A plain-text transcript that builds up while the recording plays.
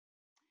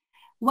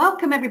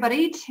Welcome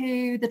everybody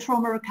to the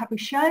Trauma Recovery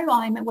Show.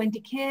 I'm Wendy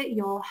Kier,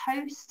 your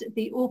host,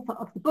 the author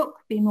of the book,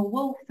 Be More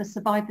Wolf, The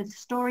Survivor's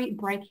Story,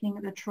 Breaking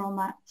the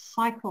Trauma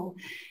Cycle.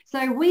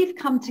 So we've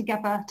come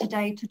together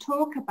today to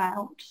talk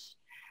about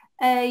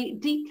a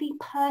deeply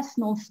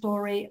personal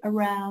story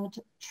around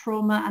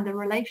trauma and the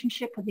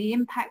relationship or the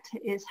impact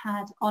it has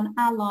had on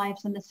our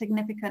lives and the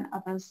significant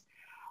others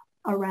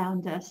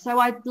around us. So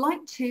I'd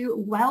like to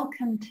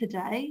welcome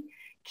today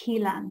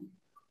Kellan.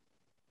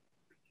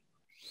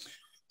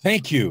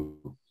 Thank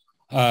you.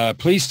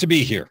 Pleased to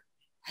be here.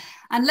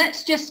 And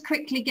let's just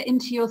quickly get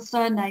into your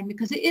surname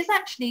because it is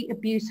actually a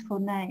beautiful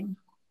name.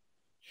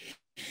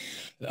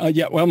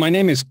 Well, my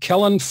name is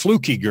Kellan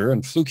Fluckiger,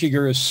 and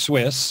Fluckiger is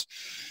Swiss.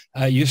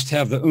 I used to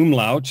have the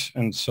umlaut,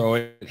 and so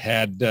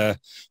it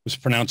was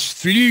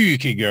pronounced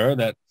Fluckiger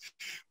that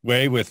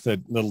way with the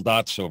little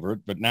dots over it.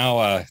 But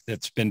now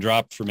it's been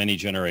dropped for many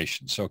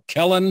generations. So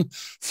Kellan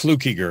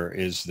Fluckiger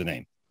is the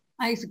name.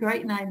 It's a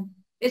great name.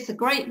 It's a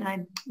great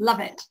name. Love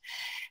it.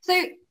 So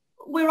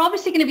we're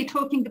obviously going to be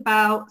talking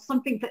about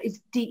something that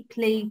is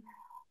deeply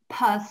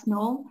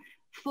personal.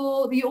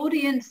 For the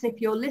audience,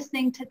 if you're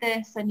listening to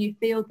this and you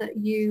feel that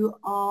you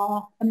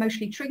are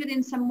emotionally triggered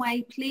in some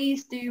way,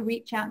 please do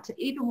reach out to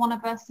either one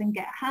of us and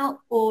get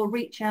help, or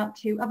reach out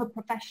to other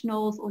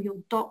professionals or your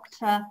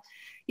doctor.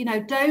 You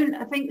know,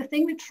 I think the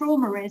thing with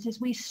trauma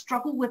is we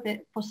struggle with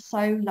it for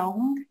so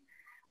long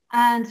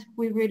and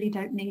we really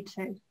don't need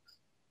to.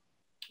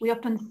 We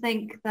often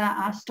think that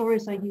our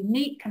stories are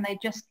unique and they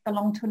just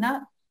belong to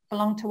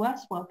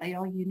us. Well, they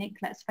are unique,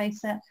 let's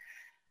face it.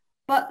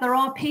 But there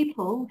are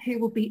people who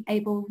will be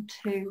able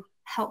to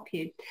help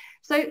you.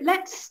 So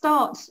let's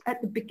start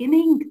at the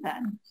beginning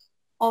then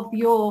of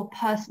your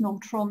personal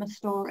trauma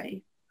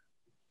story.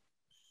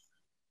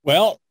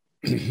 Well,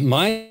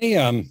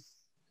 I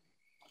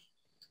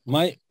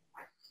will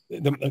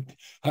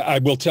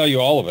tell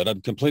you all of it.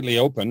 I'm completely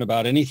open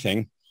about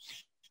anything.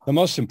 The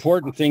most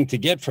important thing to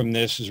get from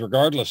this is,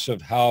 regardless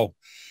of how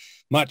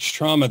much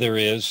trauma there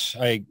is,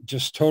 I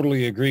just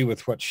totally agree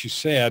with what you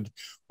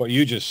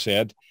just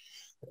said,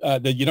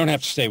 that you don't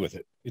have to stay with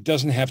it. It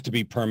doesn't have to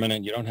be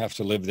permanent. You don't have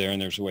to live there,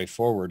 and there's a way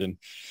forward. And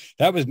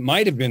that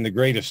might have been the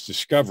greatest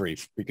discovery,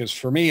 because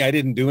for me, I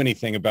didn't do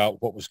anything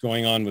about what was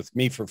going on with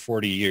me for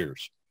 40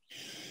 years.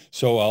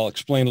 So I'll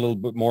explain a little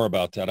bit more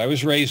about that. I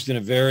was raised in a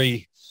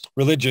very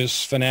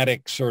religious,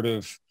 fanatic sort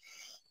of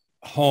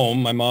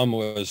home. My mom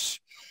was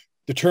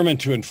determined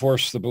to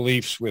enforce the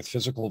beliefs with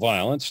physical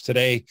violence.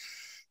 Today,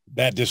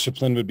 that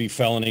discipline would be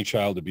felony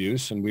child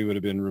abuse, and we would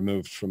have been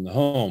removed from the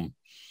home.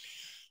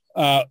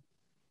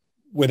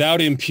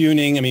 Without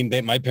impugning, I mean,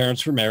 my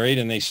parents were married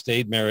and they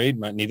stayed married.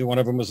 Neither one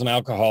of them was an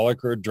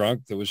alcoholic or a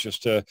drunk. There was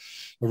just a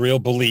real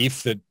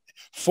belief that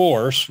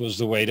force was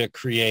the way to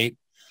create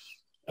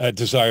a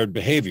desired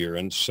behavior.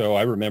 And so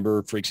I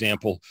remember, for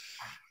example,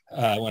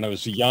 when I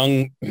was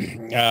young,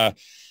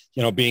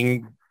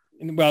 being,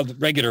 well, the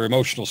regular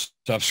emotional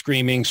stuff,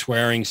 screaming,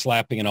 swearing,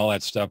 slapping, and all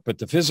that stuff. But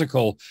the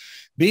physical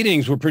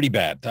beatings were pretty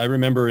bad. I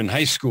remember in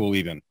high school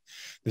even,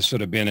 this would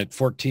have been at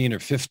 14 or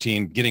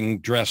 15, getting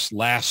dressed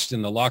last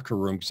in the locker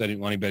room because I didn't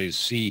want anybody to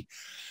see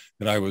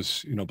that I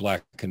was,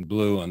 black and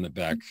blue on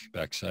the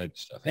backside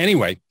stuff.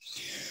 Anyway,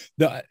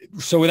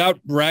 so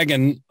without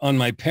bragging on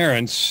my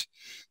parents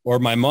or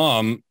my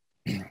mom,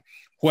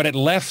 what it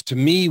left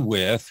me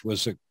with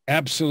was an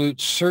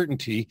absolute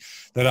certainty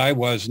that I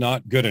was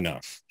not good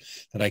enough,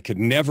 that I could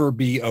never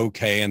be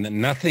okay, and that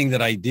nothing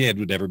that I did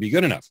would ever be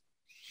good enough.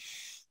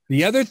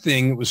 The other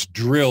thing that was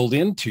drilled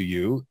into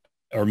you,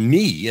 or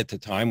me at the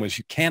time, was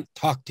you can't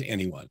talk to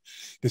anyone.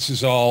 This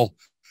is all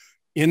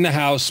in the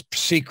house,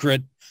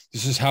 secret.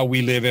 This is how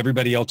we live.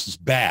 Everybody else is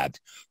bad.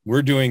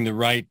 We're doing the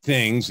right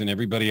things, and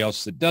everybody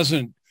else that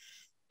doesn't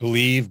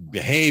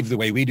behave the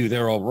way we do,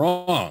 they're all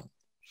wrong.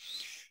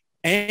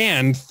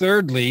 And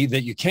thirdly,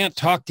 that you can't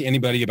talk to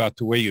anybody about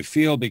the way you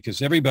feel,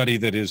 because everybody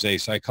that is a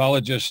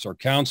psychologist or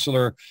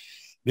counselor,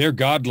 they're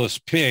godless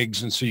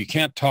pigs. And so you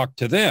can't talk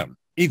to them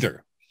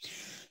either.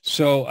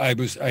 So I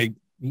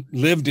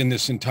lived in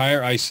this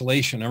entire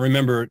isolation. I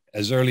remember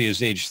as early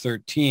as age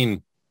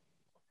 13,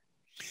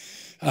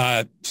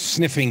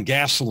 sniffing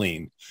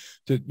gasoline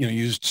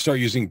to, start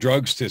using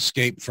drugs to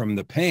escape from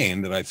the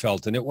pain that I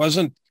felt. And it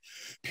wasn't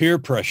peer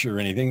pressure or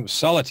anything. It was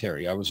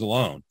solitary. I was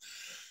alone.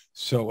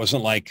 So it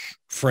wasn't like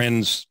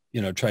friends,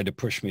 tried to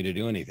push me to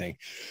do anything.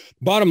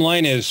 Bottom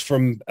line is,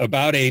 from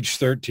about age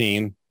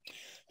 13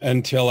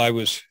 until I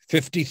was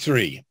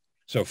 53,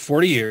 so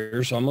 40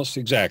 years, almost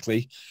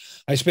exactly,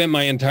 I spent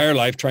my entire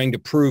life trying to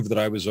prove that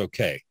I was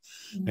okay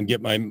and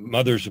get my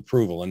mother's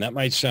approval. And that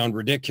might sound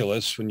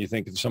ridiculous when you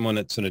think of someone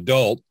that's an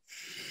adult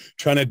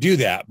trying to do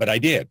that, but I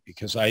did,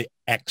 because I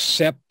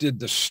accepted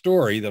the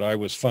story that I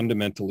was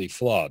fundamentally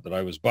flawed, that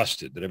I was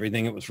busted, that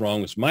everything that was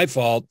wrong was my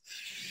fault.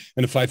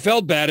 And if I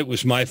felt bad, it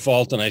was my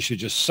fault and I should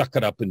just suck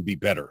it up and be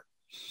better.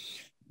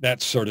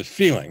 That sort of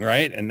feeling,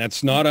 right? And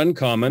that's not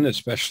uncommon,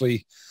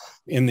 especially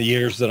in the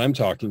years that I'm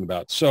talking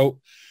about. So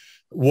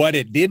what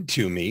it did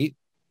to me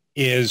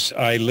is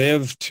I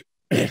lived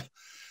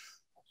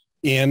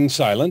in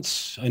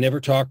silence. I never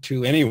talked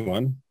to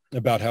anyone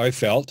about how I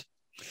felt.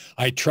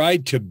 I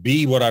tried to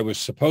be what I was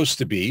supposed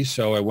to be.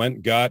 So I went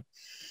and got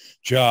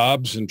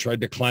jobs and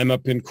tried to climb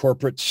up in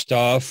corporate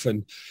stuff.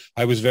 And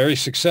I was very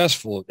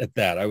successful at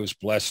that. I was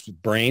blessed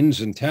with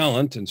brains and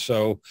talent. And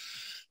so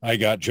I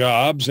got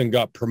jobs and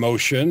got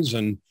promotions,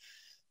 and,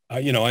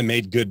 I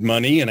made good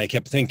money, and I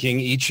kept thinking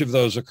each of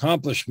those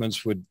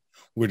accomplishments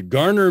would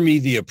garner me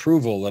the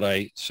approval that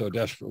I so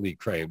desperately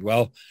craved.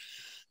 Well,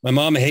 my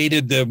mom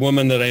hated the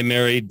woman that I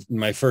married in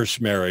my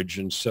first marriage.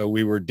 And so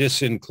we were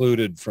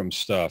disincluded from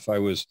stuff. I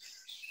was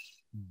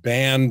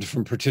banned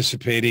from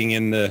participating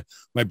in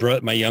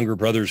my younger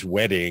brother's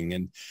wedding,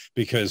 and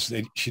because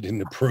she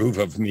didn't approve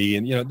of me,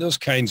 and those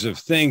kinds of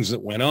things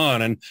that went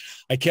on. And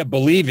I kept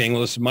believing,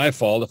 well, it's my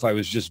fault. If I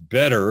was just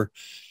better,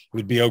 it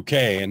would be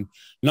okay. And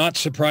not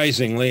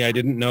surprisingly, I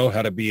didn't know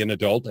how to be an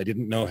adult. I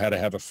didn't know how to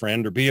have a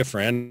friend or be a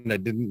friend. I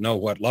didn't know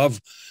what love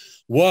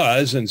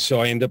was. And so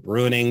I ended up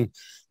ruining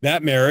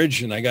that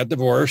marriage, and I got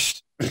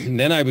divorced. And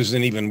then I was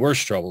in even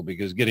worse trouble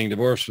because getting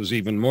divorced was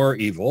even more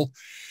evil.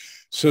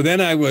 So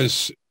then I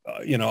was,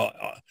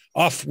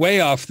 way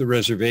off the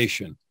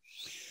reservation.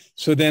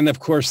 So then, of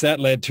course, that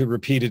led to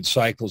repeated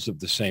cycles of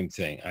the same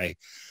thing. I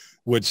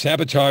would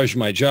sabotage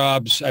my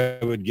jobs. I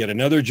would get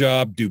another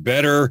job, do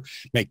better,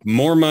 make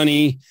more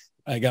money.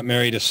 I got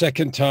married a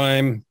second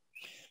time,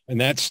 and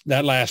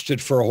that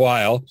lasted for a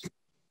while.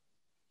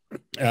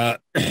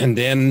 And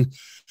then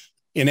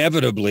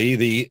inevitably,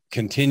 the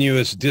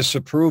continuous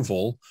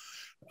disapproval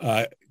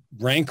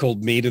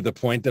rankled me to the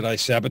point that I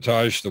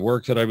sabotaged the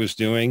work that I was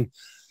doing.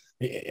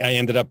 I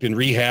ended up in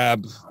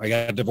rehab. I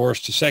got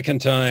divorced a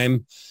second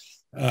time,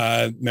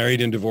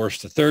 married and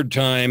divorced a third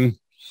time.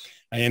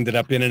 I ended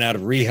up in and out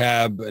of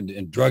rehab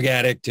and drug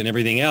addict and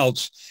everything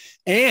else.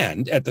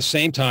 And at the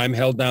same time,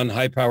 held down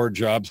high-powered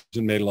jobs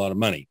and made a lot of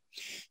money.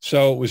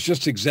 So it was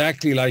just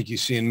exactly like you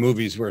see in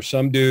movies where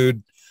some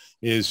dude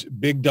is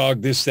big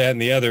dog, this, that,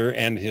 and the other,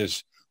 and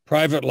his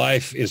private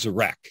life is a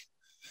wreck,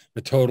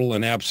 a total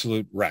and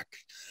absolute wreck.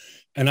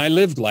 And I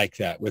lived like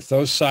that with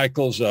those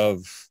cycles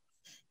of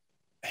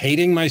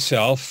hating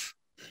myself,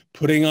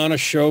 putting on a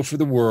show for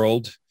the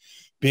world,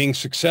 being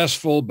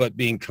successful, but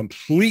being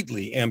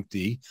completely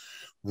empty,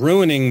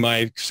 ruining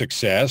my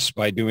success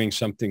by doing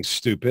something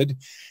stupid,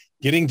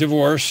 getting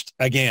divorced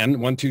again,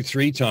 1, 2,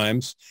 3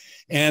 times,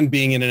 and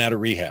being in and out of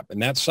rehab.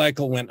 And that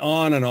cycle went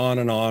on and on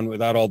and on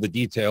without all the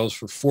details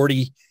for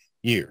 40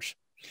 years.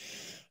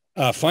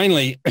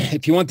 Finally,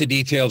 if you want the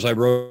details, I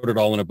wrote it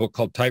all in a book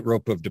called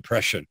Tightrope of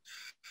Depression,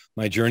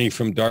 my journey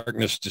from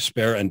darkness,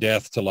 despair, and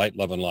death to light,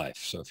 love, and life.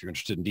 So if you're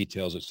interested in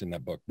details, it's in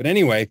that book. But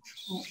anyway,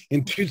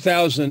 in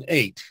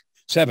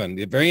 2007,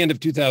 the very end of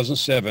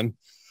 2007,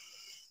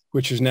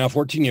 which is now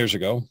 14 years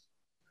ago,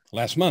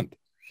 last month,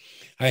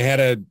 I had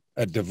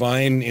a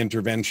divine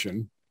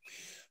intervention,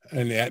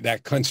 and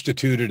that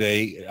constituted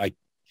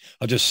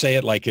I'll just say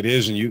it like it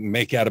is, and you can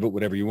make out of it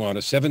whatever you want,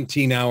 a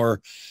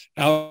 17-hour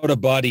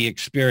out-of-body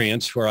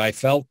experience where I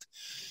felt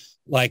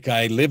like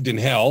I lived in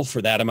hell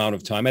for that amount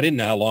of time. I didn't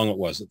know how long it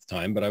was at the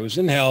time, but I was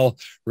in hell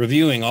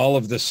reviewing all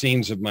of the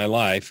scenes of my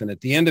life. And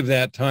at the end of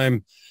that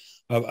time,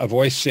 a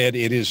voice said,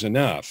 "It is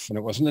enough." And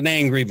it wasn't an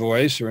angry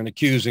voice or an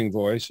accusing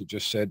voice. It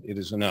just said, "It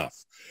is enough."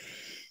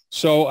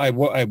 So I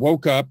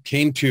woke up,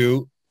 came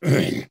to,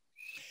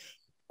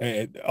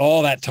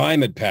 all that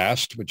time had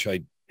passed, which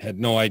I had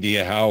no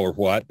idea how or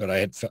what, but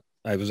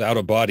I was out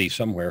of body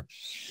somewhere.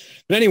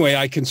 But anyway,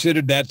 I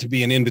considered that to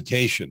be an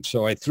invitation.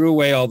 So I threw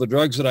away all the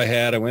drugs that I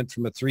had. I went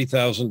from a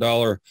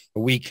 $3,000 a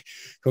week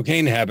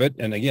cocaine habit.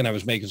 And again, I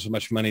was making so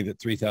much money that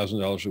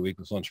 $3,000 a week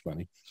was lunch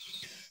money.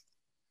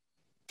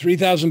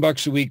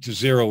 $3,000 a week to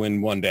zero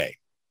in one day.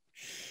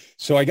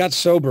 So I got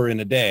sober in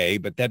a day,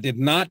 but that did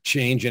not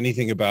change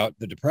anything about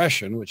the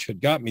depression, which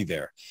had got me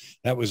there.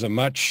 That was a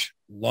much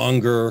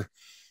longer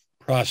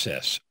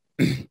process.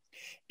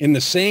 In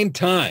the same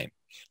time,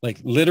 like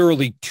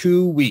literally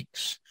 2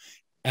 weeks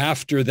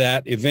after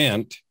that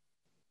event,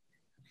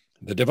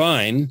 the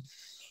divine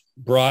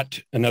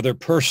brought another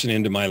person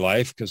into my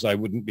life because I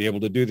wouldn't be able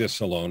to do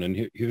this alone.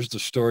 And here's the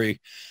story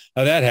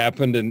how that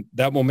happened. And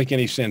that won't make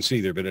any sense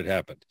either, but it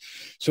happened.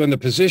 So in the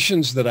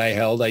positions that I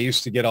held, I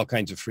used to get all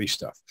kinds of free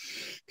stuff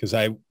because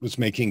I was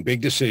making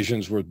big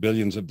decisions worth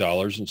billions of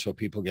dollars. And so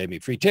people gave me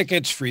free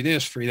tickets, free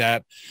this, free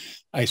that.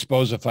 I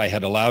suppose if I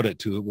had allowed it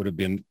to, it would have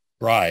been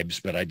bribes,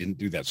 but I didn't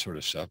do that sort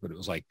of stuff. But it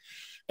was like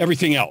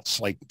everything else,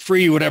 like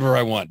free whatever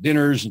I want,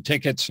 dinners and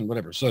tickets and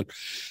whatever. So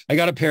I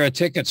got a pair of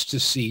tickets to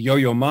see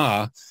Yo-Yo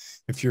Ma.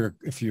 If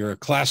you're a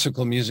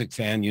classical music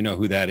fan, you know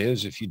who that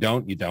is. If you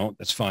don't, you don't.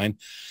 That's fine.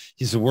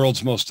 He's the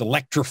world's most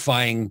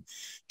electrifying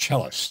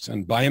cellist.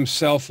 And by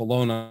himself,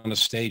 alone on a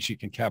stage, he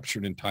can capture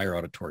an entire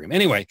auditorium.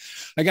 Anyway,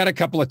 I got a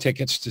couple of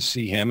tickets to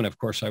see him. And of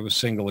course, I was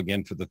single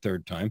again for the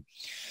third time.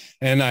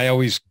 And I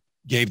always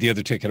gave the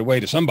other ticket away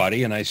to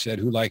somebody. And I said,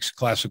 who likes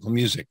classical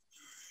music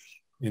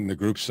in the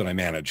groups that I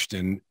managed?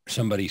 And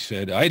somebody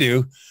said, I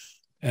do.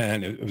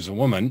 And it was a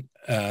woman.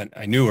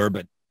 I knew her,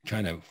 but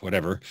kind of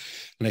whatever.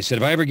 And I said,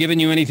 have I ever given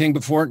you anything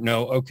before?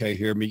 No. Okay,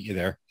 here, meet you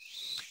there.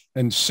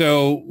 And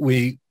so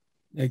we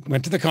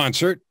went to the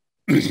concert.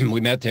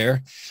 We met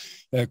there.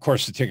 Of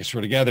course, the tickets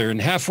were together.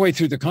 And halfway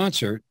through the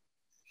concert,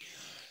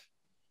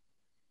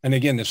 and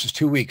again, this was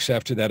 2 weeks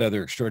after that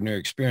other extraordinary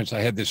experience,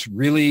 I had this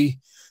really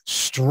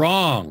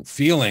strong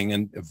feeling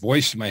and a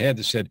voice in my head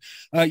that said,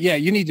 yeah,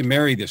 you need to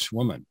marry this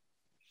woman.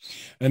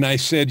 And I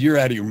said, you're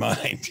out of your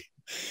mind.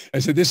 I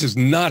said, this is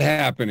not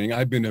happening.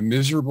 I've been a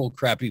miserable,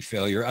 crappy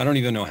failure. I don't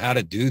even know how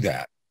to do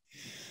that.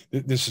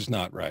 This is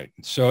not right.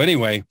 So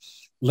anyway,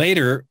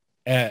 later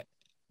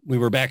we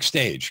were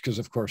backstage because,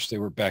 of course, they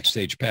were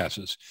backstage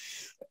passes.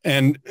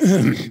 And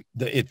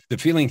the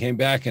feeling came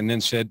back and then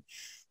said,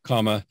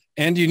 comma,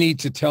 and you need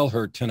to tell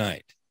her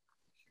tonight.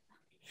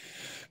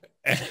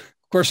 And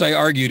of course, I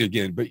argued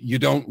again, but you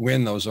don't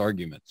win those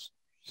arguments.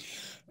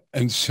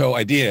 And so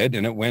I did,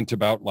 and it went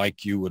about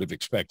like you would have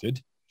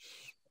expected.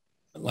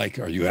 Like,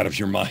 are you out of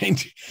your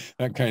mind?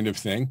 That kind of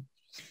thing.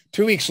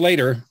 2 weeks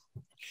later,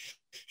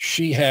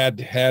 she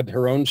had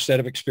her own set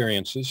of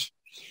experiences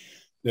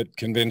that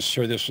convinced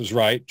her this was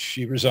right.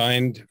 She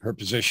resigned her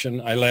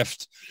position. I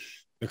left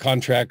the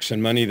contracts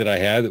and money that I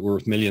had that were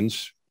worth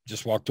millions,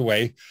 just walked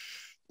away.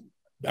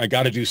 I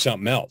got to do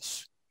something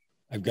else.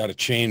 I've got to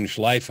change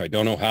life. I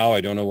don't know how.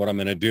 I don't know what I'm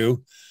going to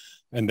do.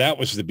 And that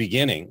was the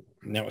beginning.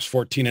 And that was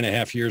 14 and a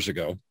half years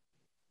ago.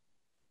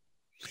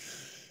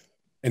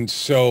 And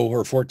so,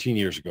 or 14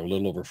 years ago, a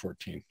little over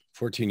 14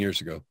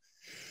 years ago.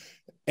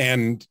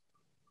 And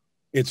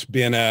it's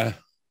been that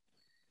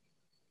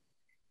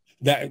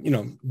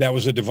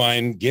was a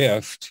divine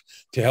gift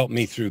to help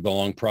me through the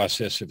long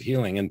process of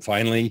healing. And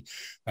finally,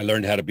 I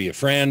learned how to be a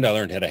friend. I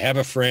learned how to have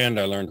a friend.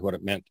 I learned what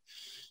it meant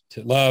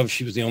to love.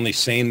 She was the only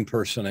sane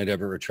person I'd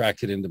ever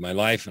attracted into my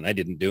life, and I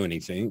didn't do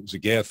anything. It was a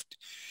gift.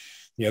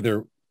 The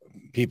other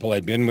people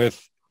I'd been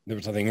with, there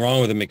was nothing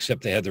wrong with them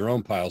except they had their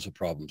own piles of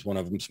problems. One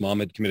of them's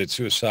mom had committed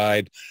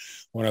suicide.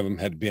 One of them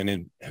had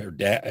been her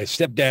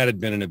stepdad had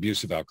been an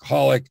abusive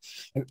alcoholic.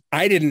 And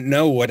I didn't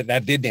know what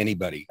that did to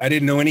anybody. I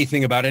didn't know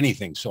anything about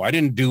anything. So I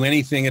didn't do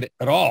anything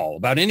at all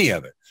about any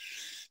of it.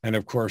 And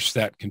of course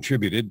that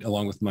contributed,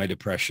 along with my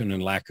depression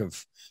and lack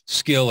of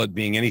skill at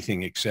being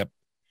anything except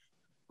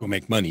go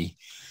make money,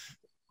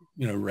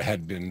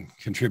 had been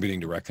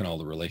contributing to wrecking all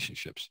the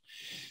relationships.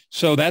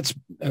 So that's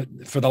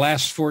for the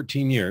last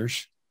 14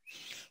 years,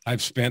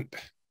 I've spent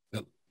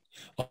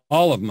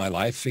all of my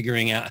life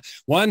figuring out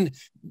one,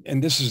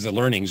 and this is the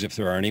learnings, if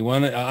there are any.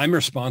 One, I'm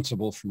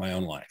responsible for my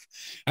own life.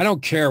 I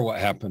don't care what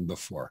happened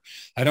before.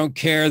 I don't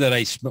care that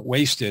I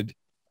wasted.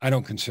 I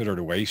don't consider it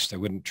a waste. I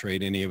wouldn't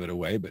trade any of it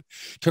away, but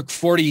it took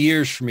 40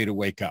 years for me to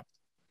wake up.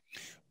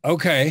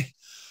 Okay.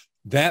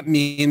 That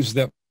means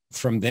that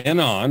from then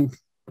on,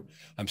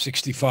 I'm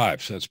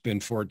 65. So it's been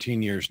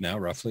 14 years now,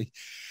 roughly.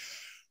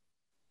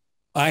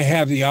 I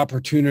have the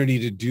opportunity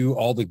to do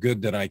all the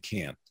good that I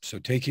can. So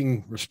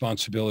taking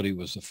responsibility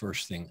was the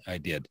first thing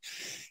I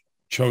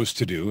chose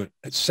to do.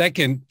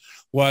 Second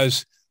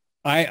was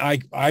I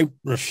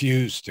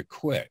refused to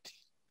quit.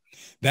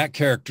 That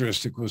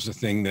characteristic was the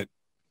thing that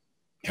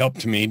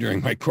helped me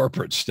during my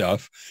corporate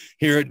stuff.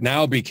 Here it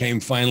now became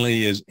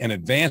finally is an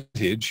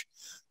advantage.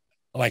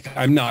 Like,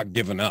 I'm not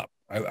giving up.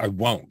 I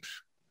won't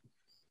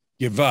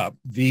give up.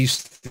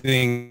 These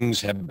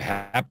things have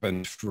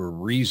happened for a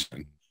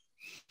reason.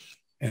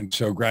 And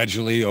so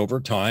gradually over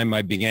time,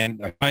 I began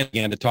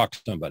to talk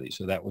to somebody.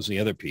 So that was the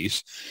other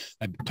piece.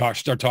 I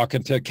start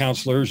talking to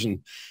counselors and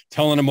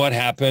telling them what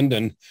happened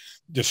and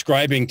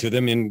describing to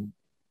them in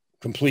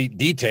complete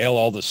detail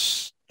all the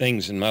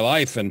things in my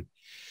life. And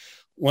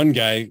one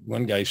guy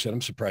said,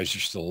 I'm surprised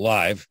you're still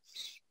alive.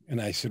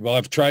 And I said, well,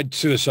 I've tried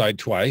suicide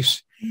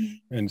twice.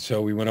 And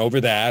so we went over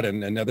that.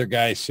 And another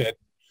guy said,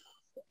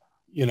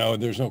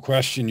 there's no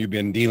question you've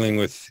been dealing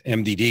with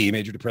MDD,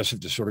 major depressive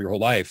disorder, your whole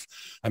life.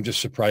 I'm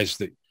just surprised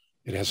that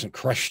it hasn't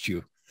crushed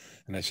you.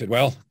 And I said,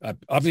 well,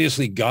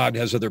 obviously God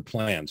has other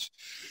plans.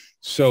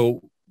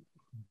 So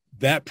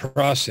that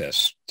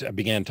process, I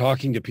began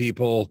talking to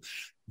people.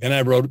 Then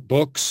I wrote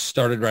books,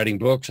 started writing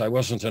books. I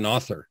wasn't an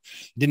author.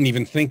 Didn't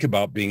even think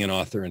about being an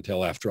author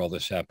until after all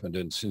this happened.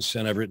 And since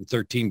then, I've written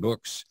 13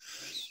 books.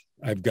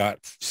 I've got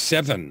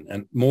 7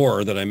 and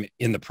more that I'm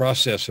in the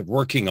process of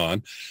working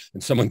on.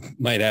 And someone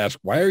might ask,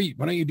 why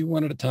don't you do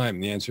one at a time?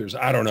 And the answer is,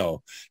 I don't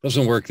know. It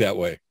doesn't work that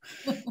way.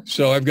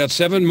 So I've got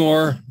 7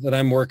 more that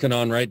I'm working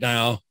on right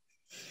now.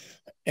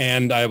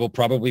 And I will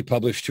probably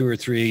publish 2 or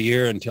 3 a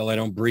year until I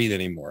don't breathe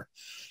anymore.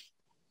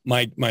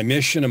 My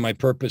mission and my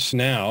purpose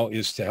now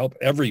is to help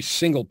every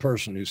single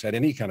person who's had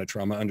any kind of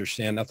trauma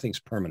understand nothing's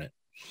permanent.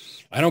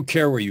 I don't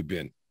care where you've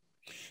been.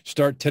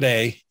 Start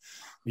today.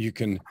 You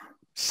can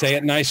say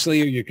it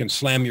nicely, or you can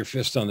slam your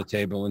fist on the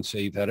table and say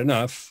you've had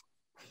enough.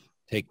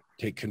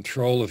 Take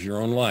control of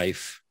your own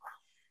life,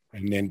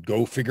 and then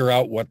go figure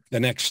out what the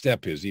next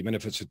step is, even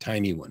if it's a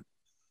tiny one.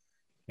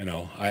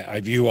 I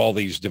view all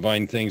these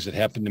divine things that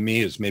happen to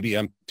me as maybe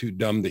I'm too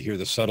dumb to hear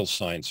the subtle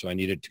signs, so I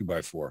need a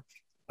 2x4.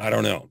 I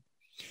don't know.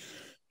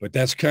 But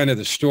that's kind of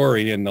the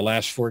story. In the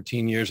last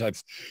 14 years,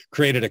 I've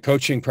created a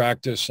coaching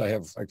practice. I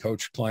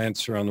coach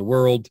clients around the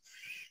world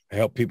I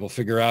help people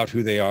figure out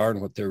who they are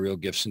and what their real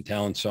gifts and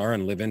talents are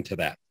and live into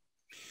that.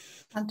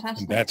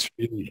 Fantastic. And that's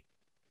really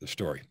the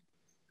story.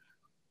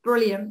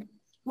 Brilliant.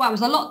 Wow,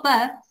 there's a lot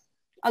there.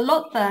 A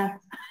lot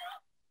there.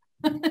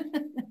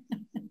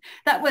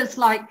 That was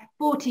like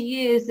 40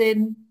 years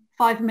in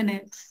 5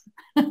 minutes.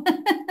 Well,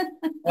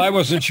 I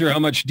wasn't sure how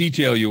much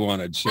detail you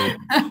wanted. So no,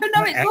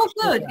 it's all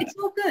good. It's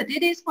all good.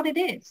 It is what it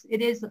is.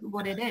 It is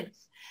what it is.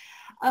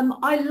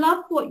 I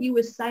love what you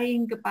were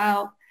saying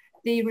about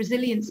the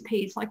resilience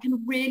piece. I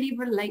can really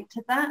relate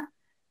to that.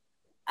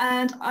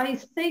 And I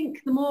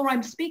think the more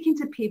I'm speaking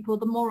to people,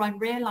 the more I'm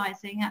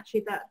realizing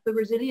actually that the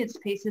resilience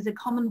piece is a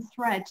common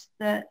thread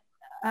that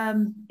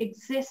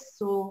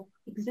exists,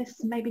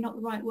 maybe not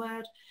the right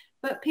word,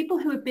 but people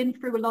who have been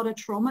through a lot of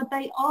trauma,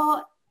 they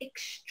are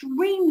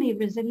extremely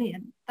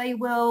resilient. They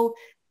will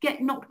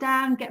get knocked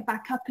down, get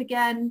back up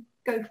again,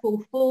 go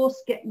full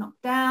force, get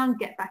knocked down,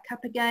 get back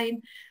up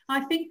again.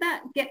 I think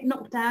that get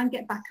knocked down,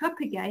 get back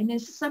up again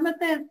is some of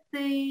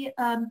the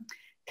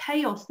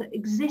chaos that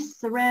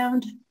exists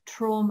around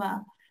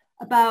trauma.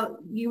 About,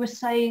 you were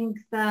saying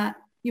that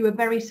you were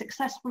very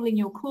successful in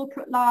your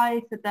corporate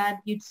life, and then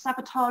you'd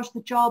sabotage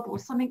the job or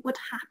something would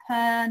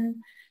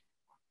happen.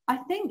 I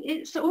think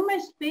it's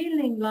almost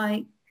feeling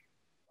like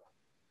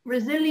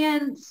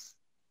resilience,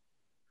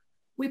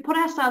 we put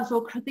ourselves,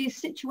 or these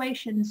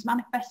situations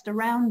manifest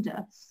around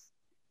us,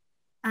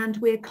 and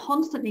we're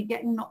constantly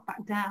getting knocked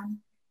back down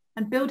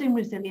and building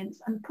resilience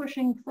and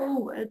pushing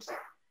forward.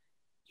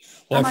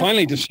 Well, I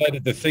finally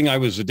decided the thing I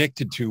was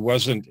addicted to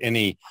wasn't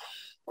any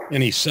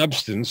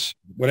substance.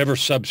 Whatever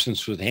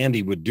substance was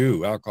handy would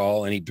do.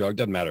 Alcohol, any drug,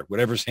 doesn't matter.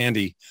 Whatever's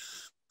handy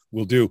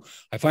will do.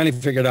 I finally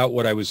figured out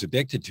what I was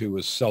addicted to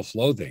was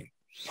self-loathing,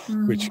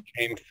 which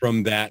came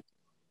from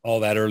all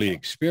that early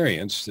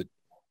experience. That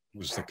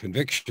was the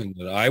conviction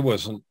that I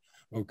wasn't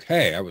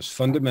okay. I was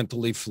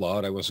fundamentally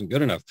flawed. I wasn't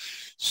good enough.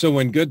 So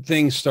when good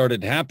things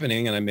started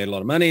happening and I made a lot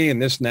of money and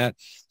this and that,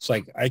 it's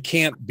like, I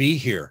can't be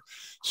here.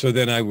 So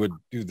then I would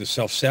do the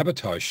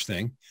self-sabotage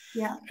thing,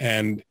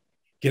 and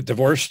get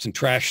divorced and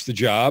trash the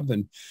job.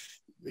 And,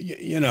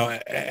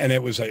 and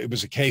it was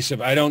a case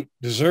of, I don't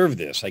deserve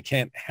this. I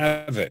can't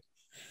have it,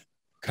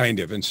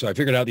 kind of. And so I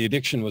figured out the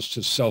addiction was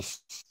to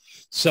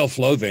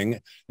self-loathing,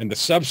 and the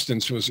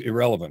substance was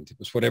irrelevant. It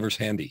was whatever's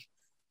handy.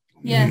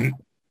 Yeah.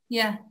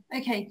 Yeah.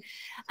 Okay.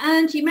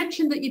 And you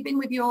mentioned that you've been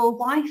with your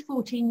wife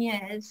 14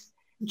 years.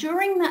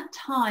 During that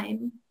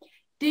time,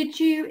 did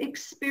you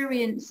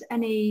experience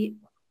any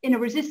inner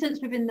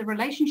resistance within the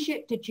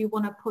relationship? Did you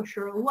want to push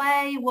her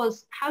away?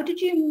 How did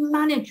you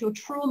manage your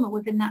trauma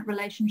within that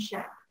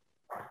relationship?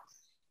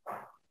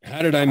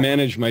 How did I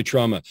manage my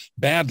trauma?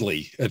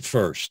 Badly at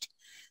first.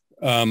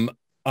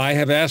 I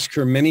have asked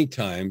her many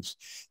times.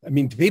 I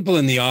mean, people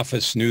in the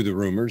office knew the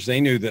rumors.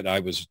 They knew that I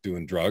was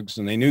doing drugs,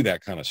 and they knew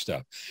that kind of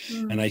stuff.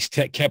 And I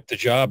kept the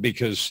job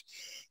because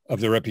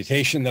of the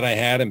reputation that I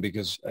had, and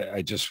because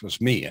I just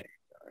was me.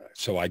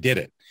 So I did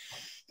it.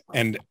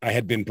 And I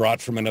had been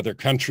brought from another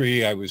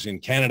country. I was in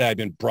Canada. I'd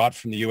been brought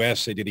from the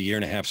US. They did a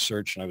 1.5-year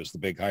search, and I was the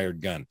big hired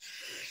gun.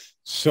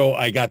 So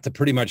I got to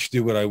pretty much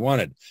do what I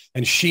wanted.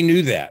 And she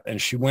knew that, and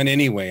she went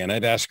anyway. And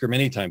I'd ask her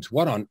many times,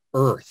 what on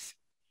earth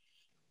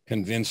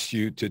convinced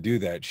you to do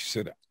that? She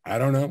said, I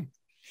don't know.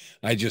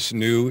 I just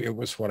knew it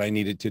was what I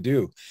needed to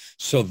do.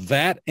 So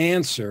that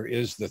answer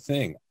is the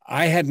thing.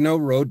 I had no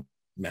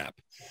roadmap.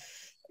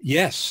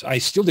 Yes, I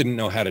still didn't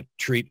know how to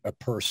treat a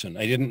person.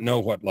 I didn't know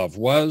what love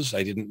was.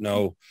 I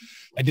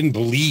didn't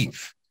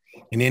believe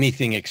in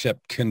anything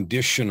except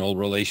conditional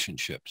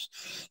relationships.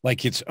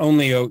 Like you're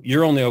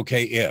only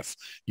okay if.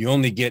 You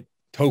only get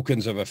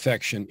tokens of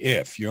affection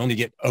if. You only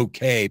get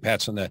okay,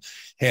 pats on the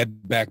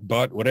head, back,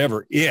 butt,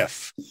 whatever,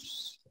 if.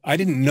 I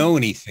didn't know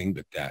anything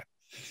but that.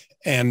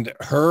 And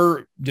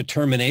her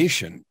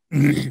determination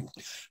to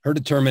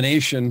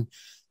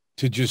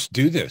just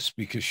do this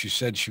because she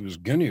said she was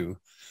going to,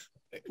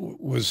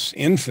 was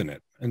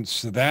infinite. And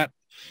so that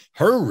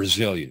her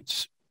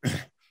resilience,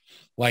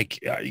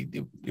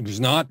 it was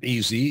not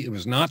easy. It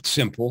was not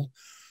simple.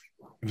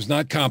 It was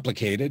not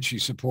complicated. She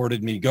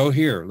supported me. Go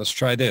here. Let's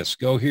try this.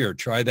 Go here.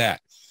 Try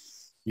that.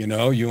 You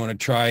want to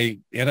try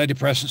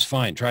antidepressants?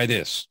 Fine. Try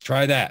this.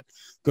 Try that.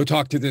 Go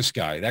talk to this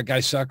guy. That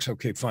guy sucks.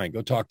 Okay, fine.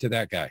 Go talk to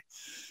that guy.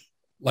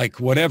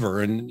 Like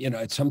whatever. And,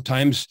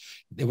 sometimes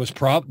there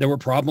were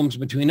problems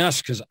between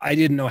us because I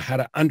didn't know how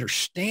to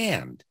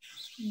understand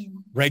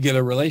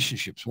regular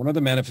relationships. One of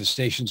the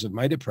manifestations of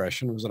my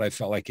depression was that I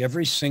felt like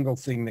every single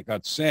thing that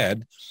got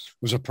said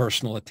was a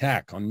personal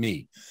attack on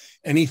me.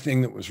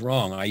 Anything that was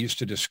wrong, I used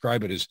to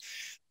describe it as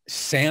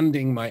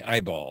sanding my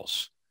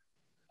eyeballs.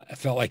 I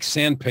felt like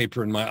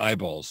sandpaper in my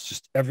eyeballs.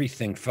 Just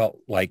everything felt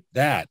like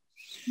that.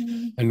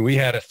 And we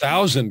had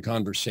 1,000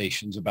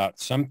 conversations about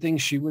something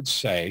she would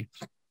say.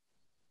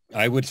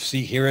 I would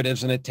hear it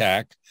as an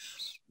attack.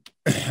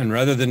 And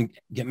rather than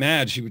get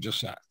mad, she would just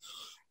say,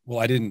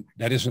 well,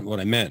 that isn't what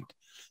I meant.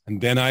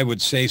 And then I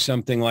would say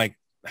something like,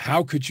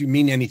 how could you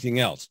mean anything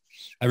else?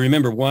 I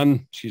remember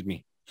one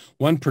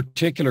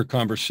particular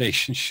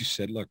conversation. She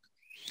said, look,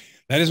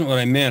 That isn't what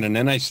I meant. And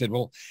then I said,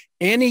 well,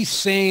 any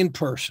sane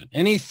person,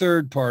 any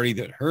third party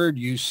that heard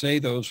you say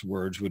those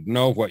words would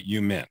know what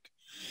you meant.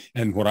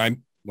 And what I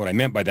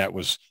meant by that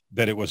was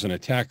that it was an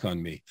attack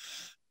on me.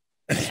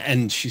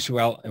 And she said,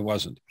 well, it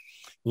wasn't.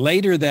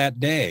 Later that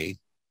day,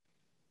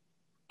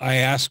 I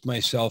asked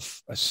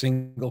myself a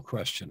single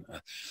question.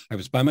 I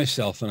was by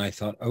myself and I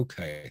thought,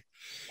 okay,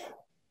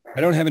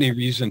 I don't have any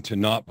reason to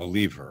not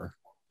believe her.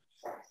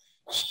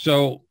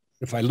 So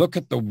if I look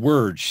at the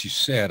words she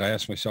said, I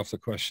asked myself the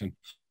question,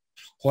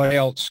 what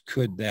else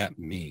could that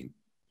mean?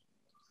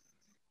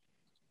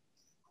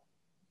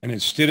 And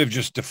instead of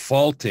just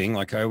defaulting,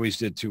 like I always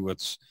did, to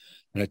what's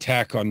an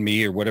attack on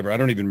me or whatever, I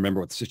don't even remember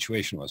what the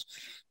situation was,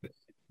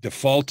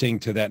 defaulting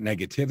to that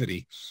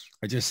negativity,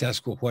 I just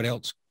asked, well, what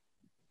else?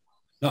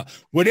 No,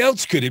 what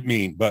else could it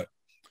mean? But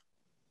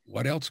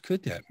what else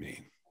could that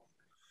mean?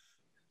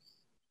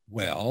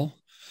 Well,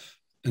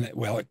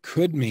 it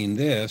could mean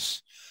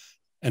this.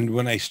 And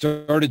when I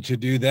started to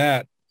do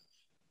that,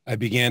 I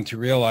began to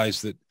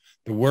realize that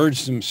the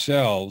words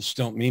themselves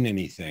don't mean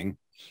anything.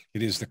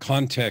 It is the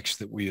context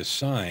that we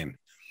assign.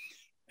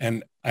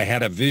 And I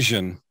had a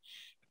vision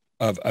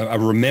of a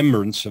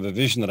remembrance of a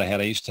vision that I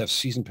had. I used to have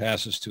season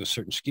passes to a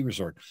certain ski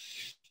resort.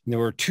 And there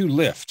were two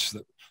lifts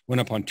that went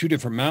up on two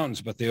different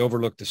mountains, but they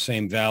overlooked the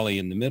same valley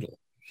in the middle.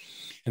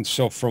 And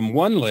so from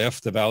one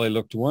lift, the valley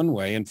looked one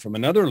way, and from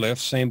another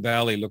lift, same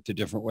valley looked a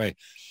different way.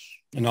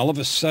 And all of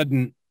a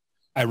sudden,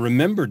 I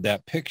remembered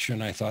that picture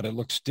and I thought it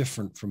looks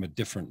different from a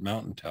different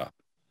mountaintop.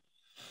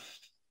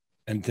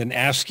 And then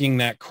asking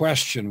that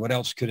question, what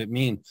else could it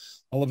mean?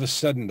 All of a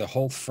sudden, the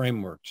whole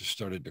framework just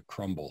started to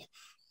crumble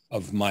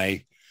of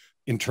my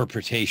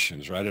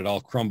interpretations, right? It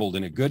all crumbled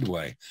in a good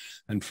way.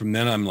 And from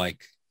then I'm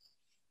like,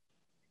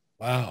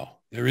 wow,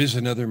 there is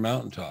another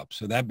mountaintop.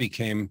 So that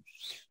became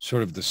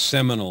sort of the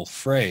seminal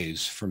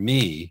phrase for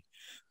me.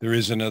 There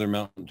is another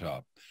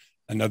mountaintop,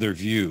 another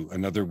view,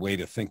 another way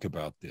to think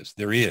about this.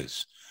 There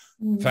is.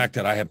 The fact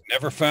that I have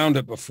never found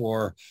it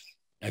before,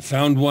 I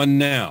found one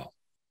now.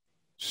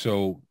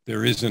 So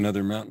there is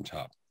another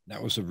mountaintop.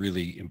 That was a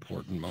really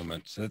important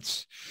moment.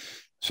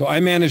 So I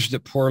managed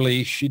it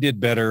poorly. She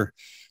did better.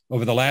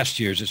 Over the last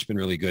years, it's been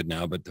really good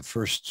now, but the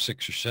first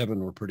 6 or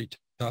 7 were pretty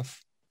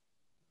tough.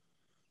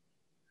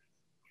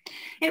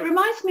 It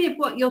reminds me of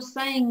what you're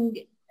saying.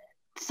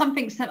 I've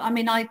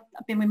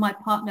been with my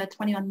partner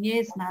 21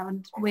 years now,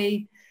 and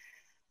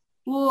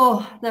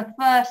the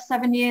first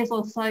 7 years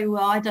or so,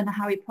 I don't know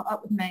how he put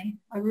up with me.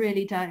 I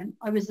really don't.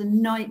 I was a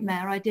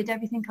nightmare. I did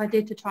everything I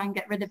did to try and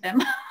get rid of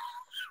him.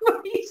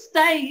 He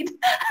stayed.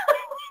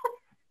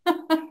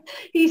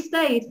 He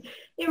stayed.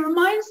 It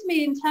reminds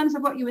me, in terms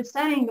of what you were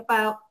saying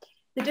about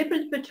the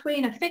difference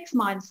between a fixed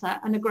mindset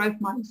and a growth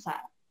mindset.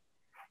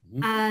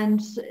 Mm-hmm.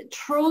 And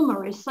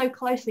trauma is so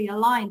closely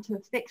aligned to a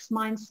fixed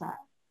mindset.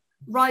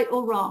 Right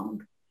or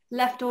wrong,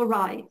 left or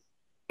right,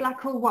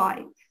 black or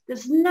white.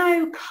 There's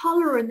no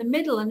color in the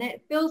middle, and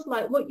it feels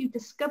like what you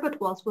discovered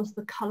was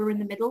the color in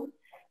the middle.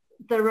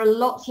 There are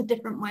lots of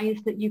different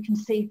ways that you can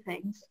see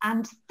things,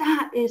 and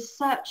that is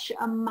such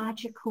a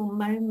magical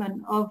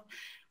moment of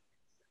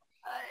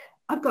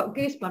I've got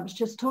goosebumps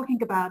just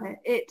talking about it.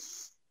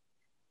 It's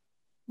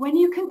when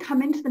you can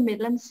come into the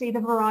middle and see the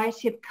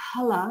variety of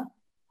color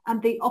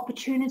and the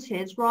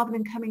opportunities, rather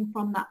than coming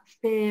from that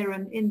fear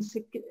and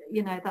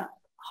that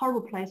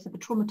horrible place of a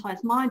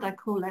traumatized mind, I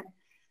call it.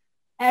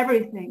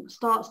 Everything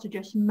starts to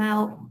just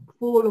melt,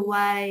 fall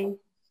away.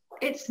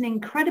 It's an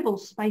incredible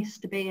space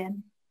to be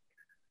in.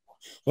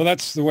 Well,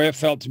 that's the way it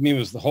felt to me,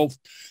 was the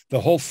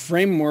whole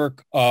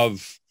framework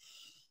of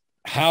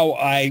how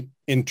I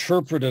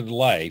interpreted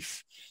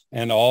life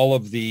and all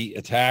of the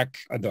attack,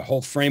 the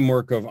whole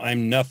framework of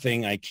I'm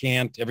nothing, I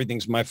can't,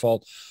 everything's my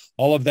fault.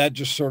 All of that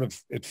just sort of,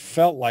 it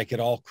felt like it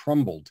all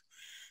crumbled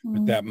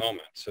at that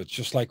moment. So it's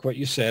just like what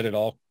you said, it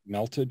all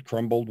melted,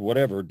 crumbled,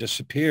 whatever,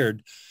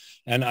 disappeared.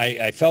 And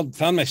I found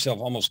myself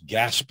almost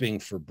gasping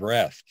for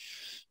breath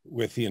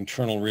with the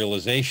internal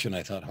realization.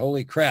 I thought,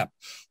 holy crap,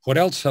 what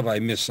else have I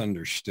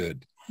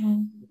misunderstood?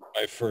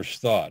 My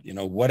first thought,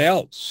 what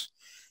else?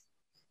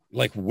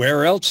 Like,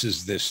 where else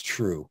is this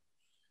true?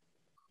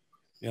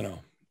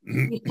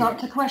 You start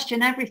to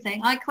question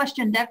everything. I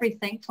questioned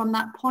everything from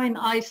that point.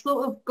 I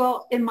sort of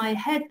got in my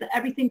head that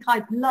everything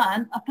I'd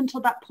learned up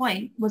until that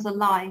point was a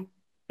lie.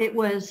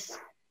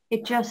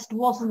 It just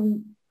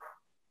wasn't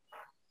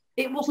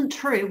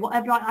true.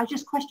 Whatever, I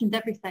just questioned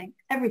everything.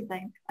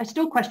 I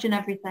still question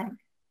everything.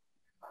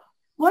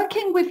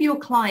 Working with your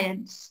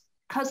clients,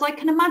 because I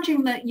can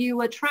imagine that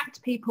you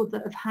attract people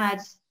that have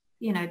had,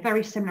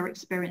 very similar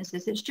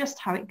experiences. It's just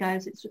how it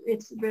goes.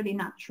 It's really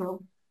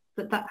natural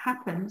that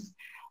happens.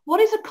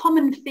 What is a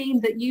common theme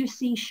that you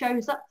see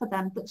shows up for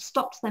them that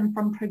stops them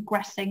from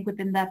progressing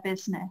within their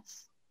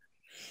business?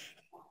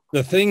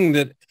 The thing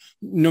that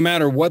no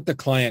matter what the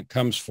client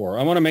comes for,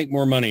 I want to make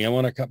more money. I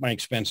want to cut my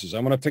expenses. I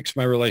want to fix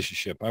my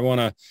relationship. I want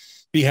to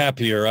be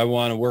happier. I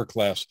want to work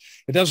less.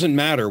 It doesn't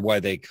matter why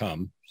they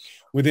come.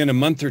 Within a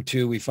month or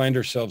two, we find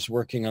ourselves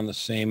working on the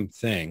same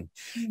thing.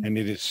 And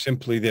it is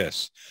simply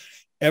this: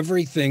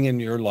 everything in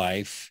your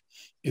life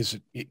is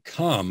it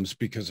comes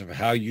because of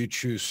how you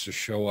choose to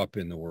show up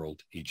in the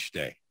world each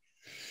day.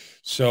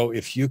 So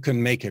if you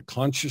can make a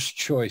conscious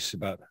choice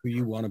about who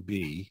you want to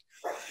be,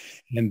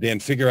 and then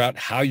figure out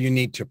how you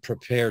need to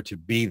prepare to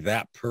be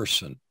that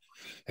person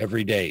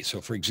every day. So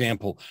for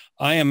example,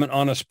 I am an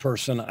honest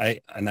person.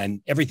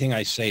 Everything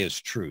I say is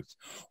truth,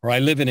 or I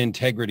live in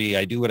integrity.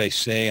 I do what I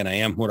say and I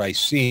am what I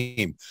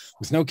seem,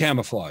 with no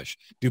camouflage,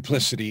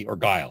 duplicity, or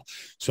guile.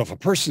 So if a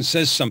person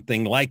says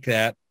something like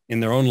that in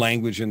their own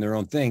language, in their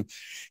own thing,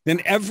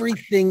 then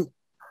everything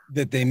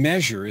that they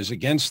measure is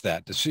against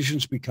that.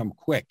 Decisions become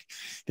quick.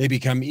 They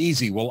become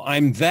easy. Well,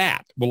 I'm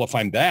that. Well, if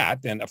I'm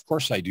that, then of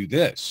course I do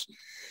this.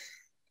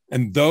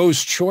 And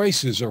those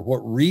choices are what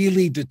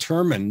really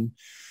determine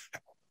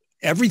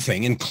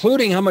everything,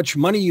 including how much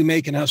money you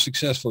make and how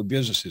successful a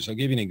business is. I'll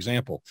give you an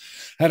example.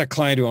 I had a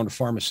client who owned a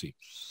pharmacy,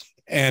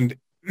 and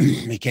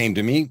he came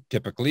to me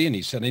typically, and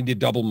he said, I need to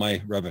double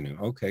my revenue.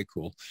 Okay,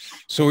 cool.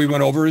 So we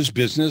went over his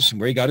business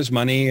and where he got his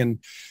money, and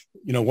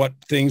what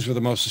things were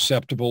the most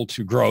susceptible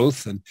to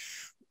growth, and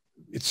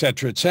et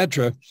cetera, et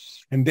cetera.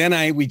 And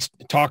then we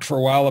talked for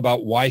a while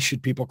about why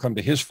should people come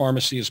to his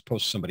pharmacy as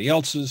opposed to somebody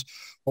else's.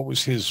 What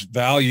was his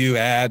value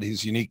add,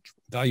 his unique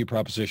value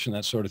proposition,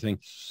 that sort of thing.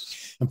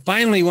 And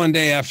finally, one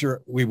day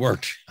after we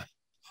worked,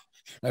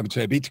 I would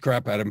say I beat the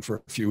crap out of him for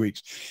a few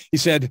weeks. He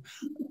said,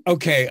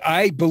 okay,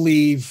 I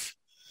believe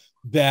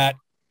that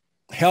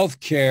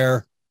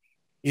healthcare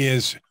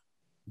is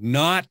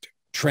not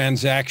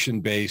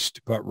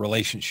transaction-based, but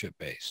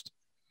relationship-based.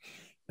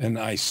 And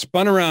I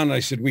spun around and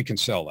I said, we can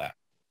sell that.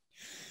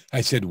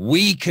 I said,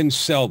 we can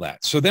sell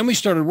that. So then we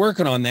started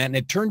working on that. And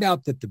it turned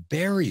out that the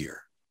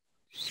barrier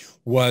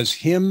was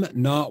him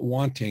not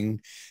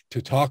wanting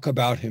to talk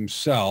about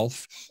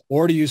himself,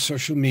 or to use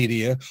social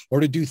media, or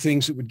to do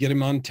things that would get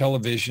him on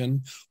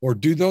television, or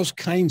do those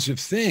kinds of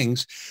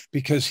things,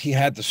 because he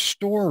had the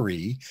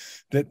story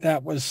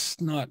that was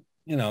not,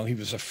 he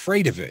was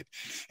afraid of it.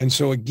 And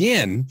so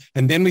again,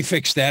 and then we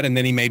fixed that, and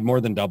then he made more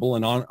than double,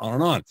 and on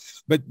and on.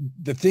 But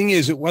the thing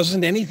is, it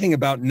wasn't anything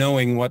about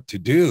knowing what to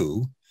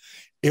do.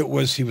 It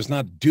was, he was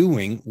not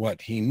doing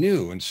what he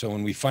knew. And so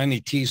when we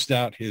finally teased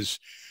out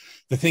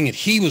the thing that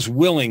he was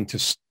willing to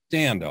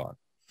stand on,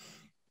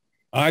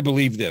 I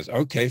believe this.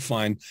 Okay,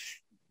 fine.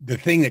 The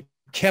thing that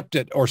kept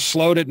it or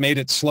slowed it, made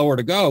it slower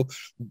to go,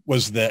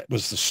 was the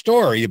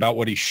story about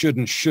what he should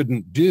and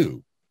shouldn't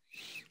do,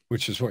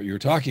 which is what you were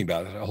talking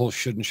about, the whole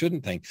should and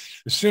shouldn't thing.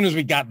 As soon as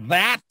we got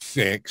that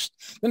fixed,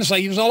 then it's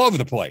like he was all over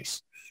the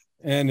place,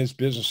 and his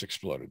business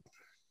exploded.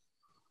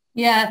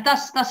 Yeah,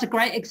 that's a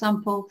great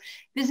example.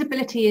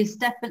 Visibility is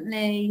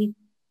definitely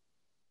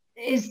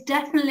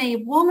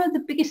one of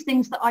the biggest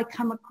things that I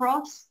come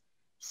across.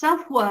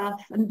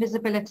 Self-worth and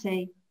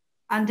visibility.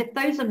 And if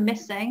those are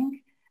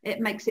missing,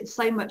 it makes it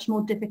so much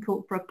more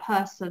difficult for a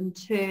person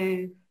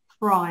to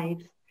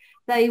thrive.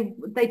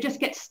 They just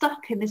get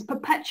stuck in this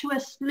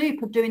perpetuous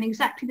loop of doing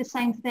exactly the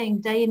same thing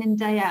day in and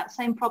day out,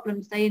 same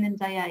problems day in and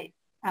day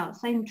out,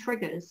 same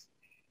triggers,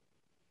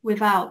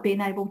 without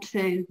being able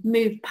to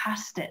move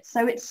past it.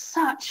 So it's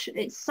such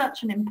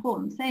an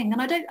important thing.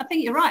 And I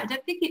think you're right. I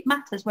don't think it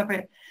matters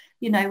whether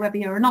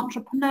you're an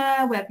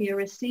entrepreneur, whether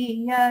you're a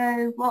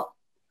CEO,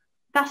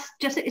 that's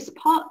just,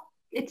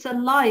 it's a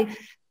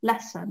life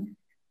lesson.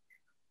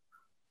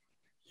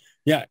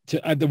 Yeah,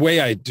 the way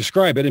I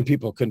describe it, and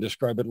people can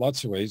describe it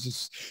lots of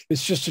ways,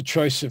 it's just a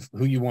choice of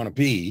who you want to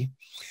be,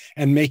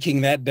 and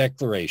making that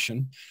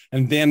declaration,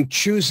 and then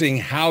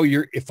choosing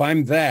if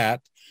I'm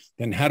that,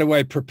 then how do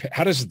I prepare?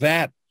 How does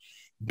that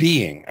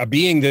being, a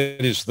being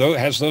that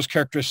has those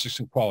characteristics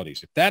and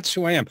qualities, if that's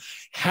who I am,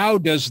 how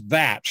does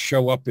that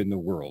show up in the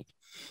world?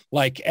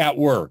 Like at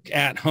work,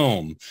 at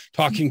home,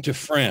 talking to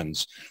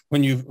friends,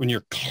 when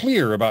you're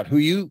clear about who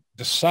you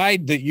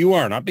decide that you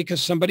are, not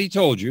because somebody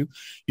told you.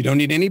 You don't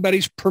need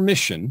anybody's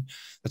permission.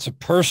 That's a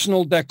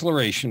personal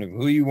declaration of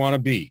who you want to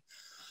be.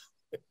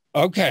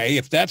 Okay,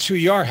 if that's who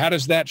you are, how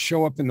does that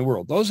show up in the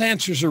world? Those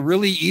answers are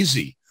really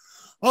easy.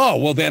 Oh,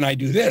 well, then I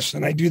do this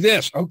and I do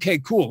this. Okay,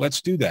 cool.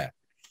 Let's do that.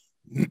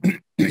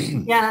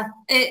 Yeah,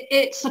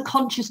 it's a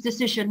conscious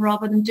decision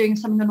rather than doing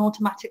something on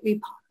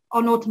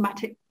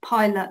automatic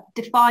pilot,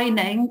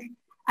 defining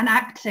and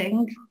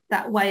acting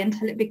that way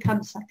until it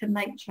becomes second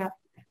nature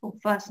or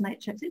first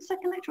nature. Is it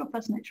second nature or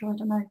first nature? I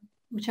don't know,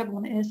 whichever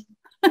one it is.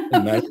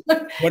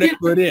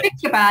 Whatever it is. Think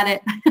about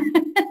it.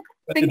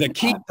 The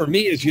key for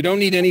me is you don't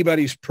need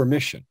anybody's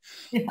permission.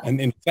 Yeah.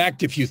 And in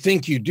fact, if you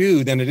think you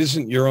do, then it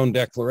isn't your own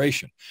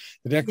declaration.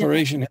 The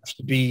declaration has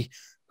to be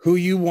who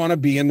you want to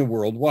be in the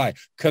world. Why?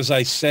 Because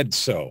I said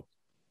so.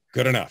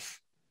 Good enough.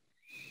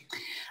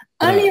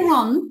 Earlier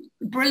on,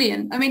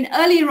 brilliant. I mean,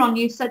 earlier on,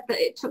 you said that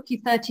it took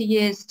you 30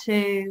 years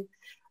to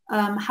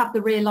have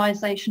the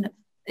realization that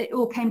it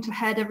all came to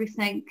head,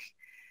 everything.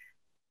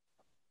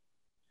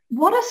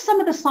 What are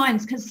some of the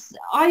signs? Because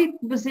I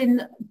was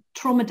in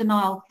trauma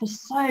denial for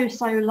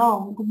so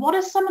long. What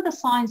are some of the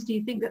signs, do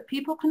you think, that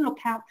people can look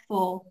out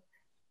for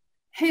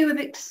who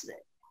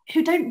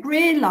don't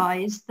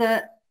realize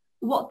that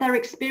what they're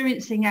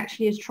experiencing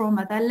actually is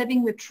trauma? They're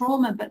living with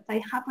trauma, but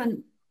they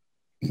haven't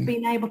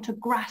being able to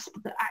grasp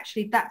that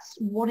actually that's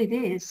what it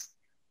is.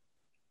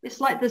 It's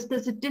like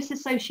there's a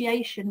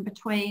disassociation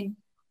between,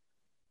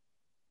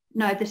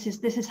 no, this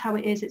is how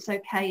it is, it's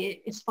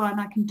okay, it's fine,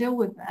 I can deal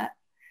with it.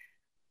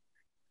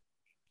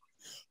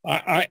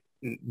 I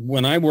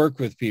when I work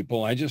with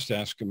people, I just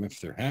ask them if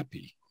they're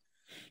happy,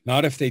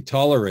 not if they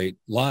tolerate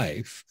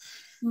life.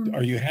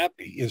 Are you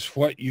happy? Is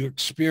what you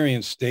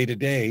experience day to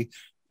day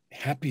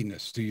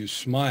happiness? Do you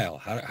smile?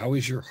 How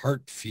is your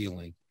heart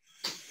feeling?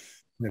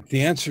 And if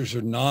the answers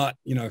are not,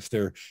 if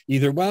they're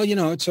either, well,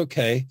 it's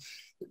okay,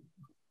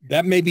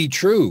 that may be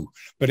true,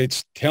 but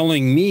it's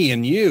telling me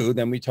and you,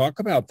 then we talk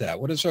about that.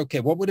 What is okay?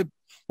 What would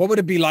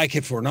it be like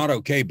if we're not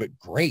okay, but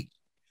great?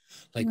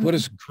 Like, what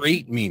does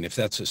great mean? If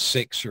that's a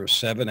 6 or a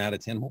 7 out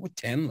of 10, what would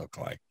 10 look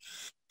like?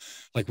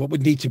 Like, what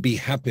would need to be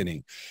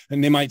happening?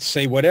 And they might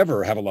say,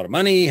 whatever, have a lot of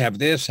money, have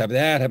this, have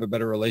that, have a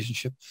better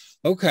relationship.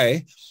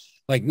 Okay.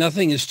 Like,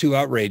 nothing is too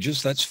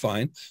outrageous. That's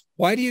fine.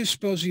 Why do you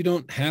suppose you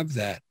don't have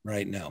that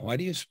right now? Why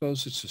do you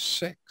suppose it's a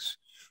 6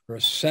 or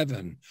a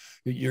 7?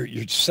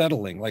 You're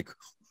settling. Like,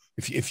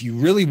 if you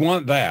really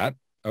want that,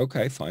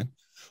 okay, fine.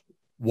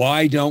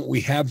 Why don't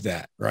we have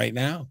that right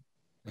now?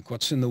 Like,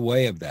 what's in the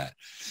way of that?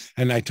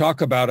 And I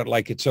talk about it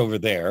like it's over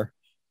there.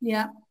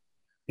 Yeah.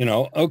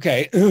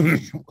 Okay.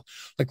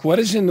 Like, what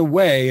is in the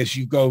way as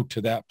you go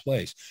to that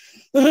place?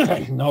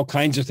 All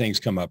kinds of things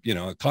come up,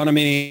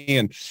 economy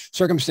and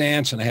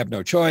circumstance, and I have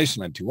no choice,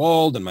 and I'm too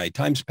old, and my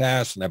time's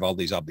passed, and I have all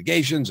these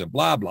obligations, and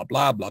blah, blah,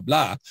 blah, blah,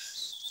 blah.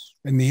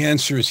 And the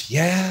answer is,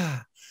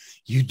 yeah,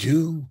 you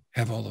do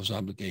have all those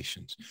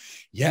obligations.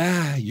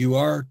 Yeah, you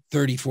are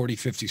 30, 40,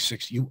 50,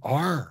 60. You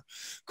are.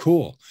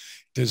 Cool.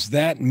 Does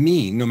that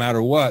mean, no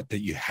matter what,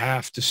 that you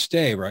have to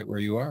stay right where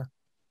you are?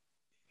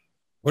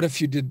 What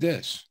if you did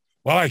this?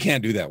 Well, I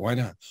can't do that. Why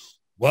not?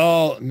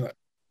 Well,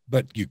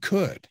 but you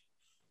could.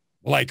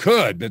 Well, I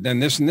could, but then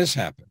this and this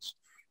happens.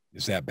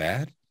 Is that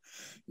bad?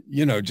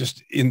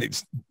 Just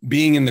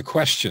being in the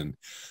question,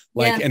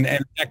 like, and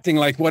acting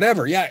like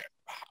whatever. Yeah.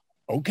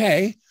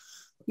 Okay.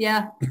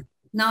 Yeah.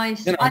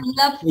 Nice. I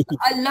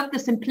love the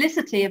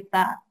simplicity of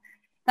that.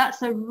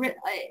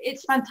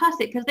 It's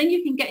fantastic, because then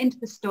you can get into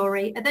the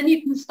story, and then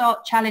you can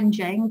start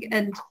challenging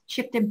and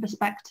shifting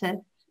perspective.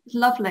 It's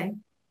lovely.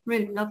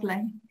 Really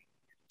lovely.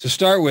 To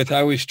start with,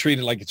 I always treat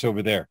it like it's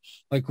over there.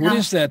 Like, what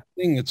is that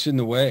thing that's in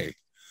the way?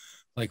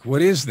 Like,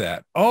 what is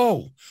that?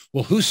 Oh,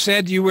 well, who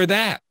said you were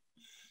that?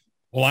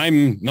 Well,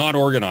 I'm not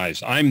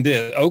organized. I'm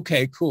this.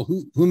 Okay, cool.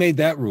 Who made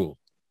that rule?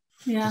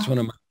 Yeah. That's one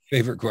of my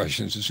favorite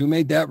questions, is who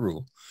made that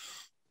rule?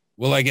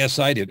 Well, I guess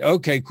I did.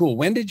 Okay, cool.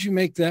 When did you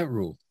make that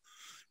rule?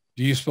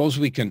 Do you suppose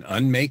we can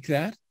unmake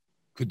that?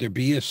 Could there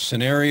be a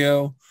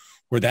scenario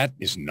where that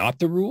is not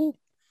the rule?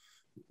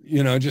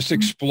 Just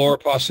explore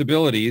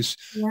possibilities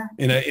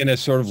in a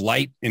sort of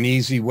light and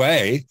easy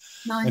way.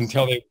 Nice.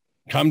 Until they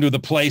come to the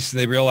place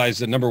they realize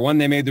that, number one,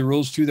 they made the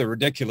rules. 2, they're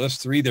ridiculous.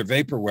 3, they're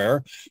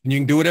vaporware, and you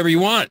can do whatever you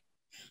want.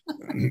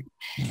 See,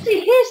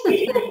 here's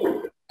the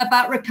thing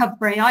about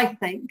recovery, I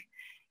think,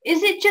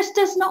 is it just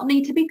does not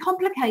need to be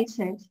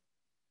complicated.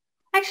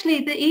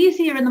 Actually, the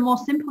easier and the more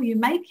simple you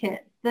make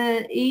it,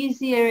 the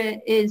easier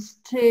it is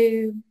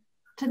to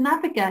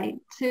navigate,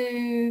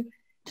 to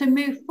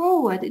move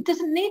forward. It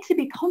doesn't need to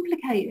be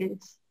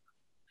complicated.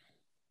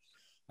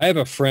 I have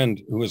a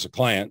friend who is a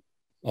client,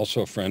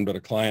 also a friend, but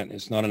a client.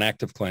 Is not an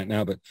active client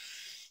now, but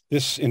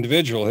this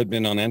individual had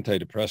been on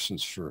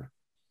antidepressants for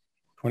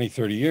 20,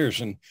 30 years,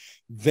 and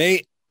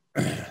they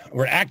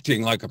were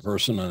acting like a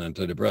person on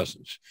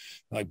antidepressants,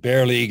 like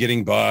barely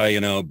getting by,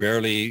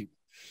 barely.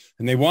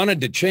 And they wanted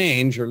to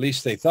change, or at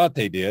least they thought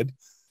they did.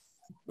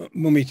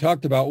 When we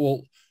talked about,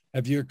 well,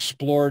 have you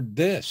explored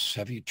this?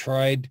 Have you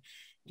tried,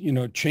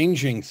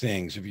 changing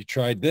things? Have you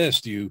tried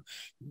this?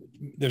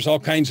 There's all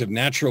kinds of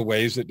natural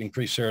ways that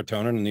increase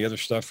serotonin and the other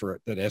stuff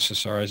that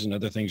SSRIs and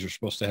other things are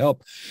supposed to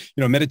help.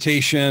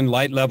 meditation,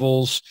 light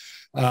levels,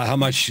 how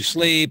much you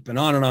sleep, and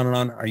on and on and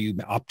on. Are you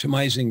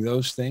optimizing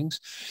those things?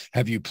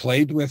 Have you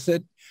played with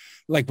it?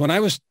 Like when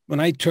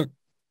I took,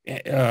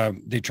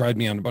 they tried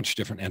me on a bunch of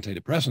different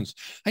antidepressants.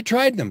 I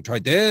tried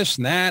this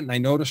and that, and I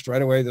noticed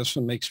right away, this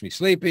one makes me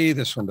sleepy.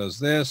 This one does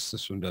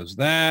this one does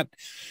that.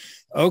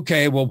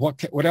 Okay, well,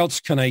 what else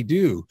can I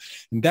do?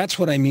 And that's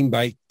what I mean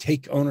by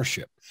take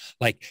ownership.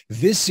 Like,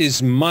 this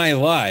is my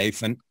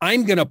life, and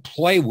I'm going to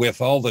play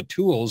with all the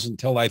tools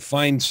until I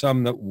find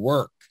some that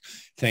work.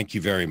 Thank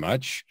you very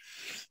much.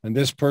 And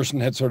this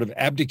person had sort of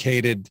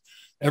abdicated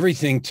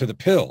everything to the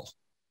pill.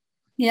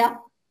 Yeah.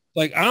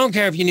 Like, I don't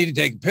care if you need to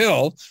take a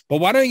pill, but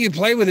why don't you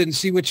play with it and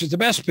see which is the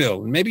best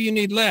pill? And maybe you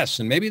need less,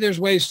 and maybe there's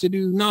ways to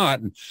do not.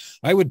 And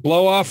I would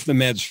blow off the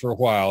meds for a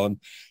while,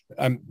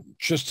 and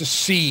just to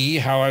see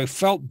how I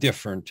felt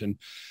different. And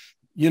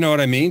you know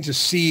what I mean? To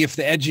see if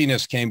the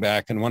edginess came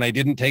back. And when I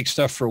didn't take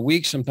stuff for a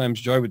week,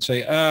 sometimes Joy would say,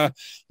 yeah,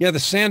 the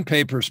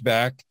sandpaper's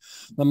back.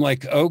 I'm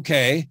like,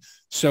 okay.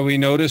 So we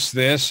noticed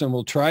this and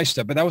we'll try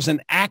stuff. But that was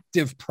an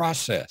active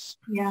process.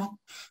 Yeah.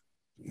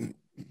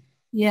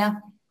 Yeah.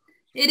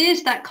 It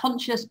is that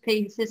conscious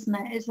piece, isn't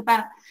it? It's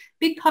about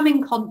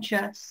becoming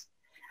conscious.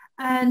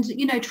 And,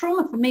 you know,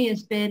 trauma for me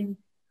has been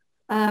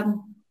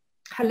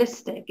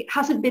holistic. It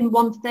hasn't been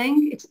one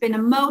thing. It's been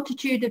a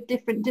multitude of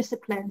different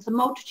disciplines, a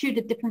multitude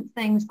of different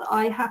things that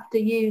I have to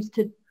use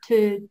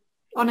to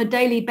on a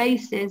daily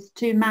basis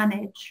to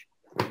manage.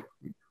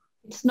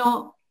 It's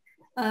not,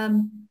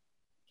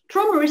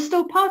 trauma is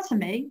still part of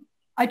me.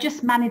 I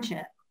just manage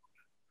it.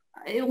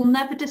 It will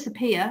never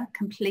disappear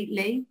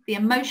completely. The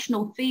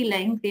emotional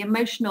feeling, the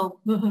emotional,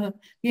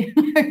 you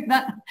know,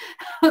 that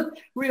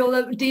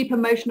real deep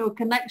emotional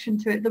connection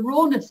to it, the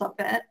rawness of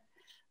it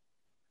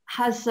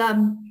has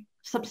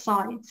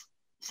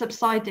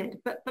subsided.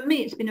 But for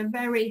me, it's been a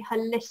very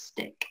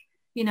holistic,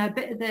 you know, a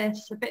bit of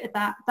this, a bit of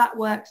that, that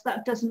works,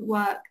 that doesn't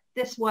work,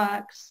 this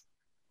works,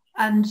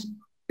 and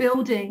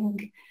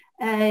building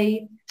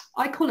I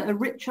call it a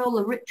ritual,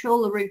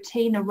 a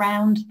routine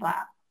around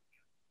that.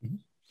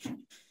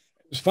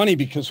 It's funny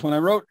because when I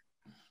wrote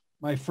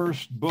my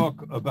first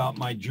book about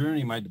my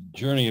journey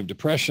of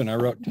depression, I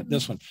wrote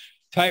this one,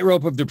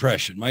 Tightrope of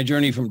Depression, My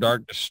Journey from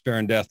Darkness, Despair,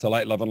 and Death to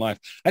Light, Love, and Life.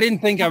 I didn't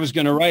think I was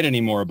going to write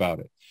any more about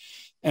it.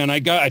 And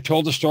I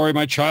told the story of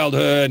my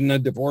childhood and the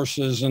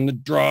divorces and the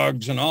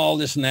drugs and all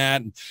this and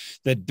that, and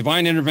the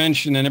divine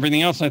intervention and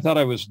everything else. And I thought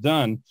I was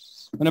done.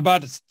 And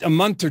about a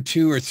month or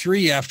 2 or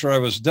 3 after I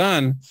was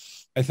done,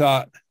 I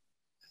thought,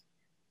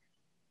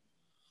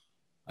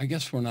 I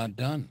guess we're not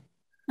done.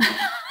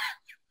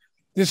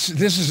 This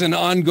is an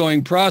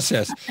ongoing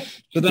process.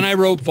 So then I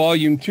wrote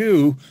volume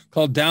 2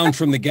 called Down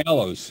from the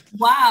Gallows.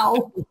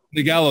 Wow.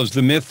 The Gallows,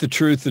 the myth, the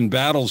truth, and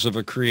battles of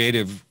a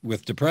creative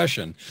with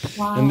depression.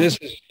 Wow. And this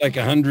is like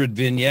 100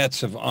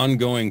 vignettes of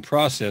ongoing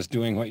process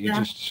doing what you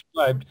just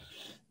described.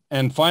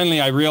 And finally,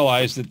 I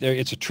realized that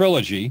it's a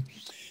trilogy,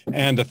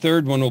 and the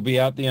third one will be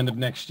out the end of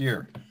next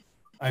year.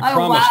 I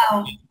promise.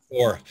 Wow.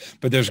 4,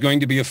 but there's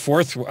going to be a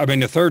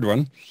third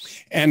one.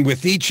 And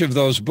with each of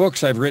those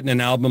books, I've written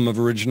an album of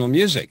original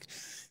music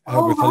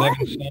with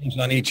 11 songs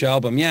on each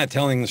album. Yeah,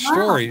 telling the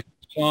story,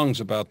 songs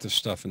about this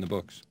stuff in the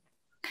books.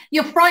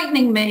 You're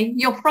frightening me.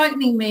 You're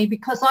frightening me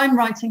because I'm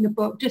writing a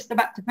book, just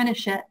about to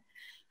finish it.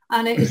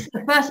 And it's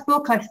the first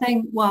book, I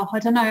think, well, I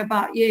don't know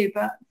about you,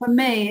 but for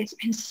me, it's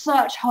been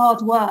such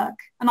hard work.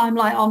 And I'm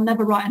like, I'll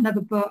never write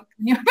another book.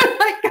 And you're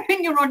like,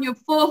 you're on your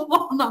 4th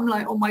one. I'm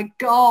like, oh my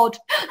God.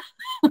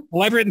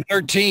 Well, I've written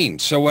 13.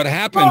 So what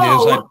happened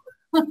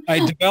is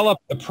I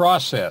developed the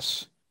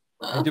process.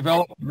 I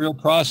developed the real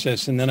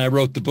process. And then I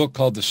wrote the book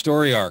called The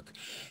Story Arc,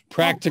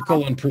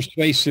 Practical and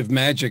Persuasive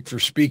Magic for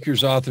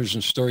Speakers, Authors,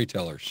 and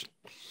Storytellers.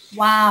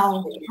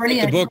 Wow.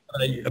 Brilliant. The book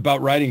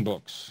about writing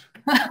books.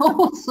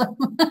 Awesome.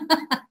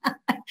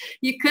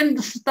 You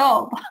couldn't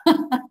stop.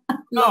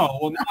 No,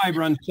 well, now I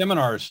run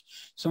seminars.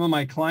 Some of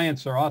my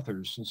clients are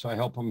authors, and so I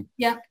help them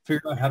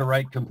figure out how to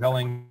write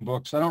compelling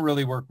books. I don't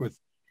really work with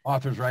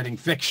authors writing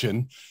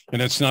fiction,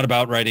 and it's not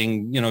about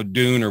writing, you know,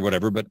 Dune or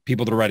whatever, but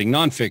people that are writing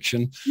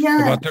nonfiction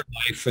about their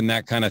life and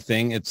that kind of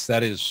thing.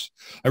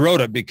 I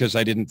wrote it because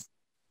I didn't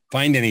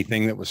find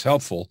anything that was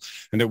helpful,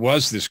 and it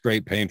was this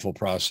great painful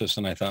process,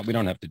 and I thought we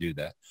don't have to do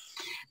that.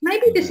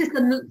 Maybe this is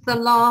the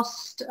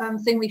last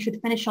thing we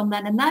should finish on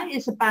then, and that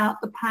is about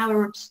the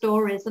power of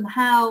stories and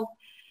how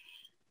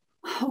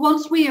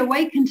once we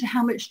awaken to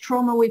how much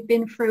trauma we've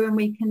been through and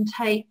we can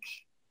take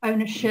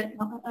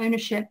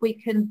ownership, we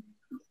can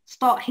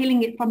start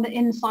healing it from the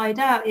inside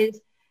out,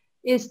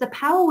 is the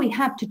power we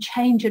have to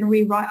change and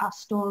rewrite our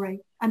story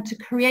and to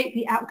create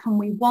the outcome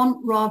we want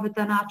rather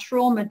than our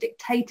trauma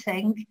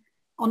dictating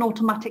on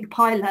automatic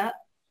pilot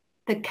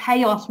the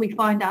chaos we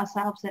find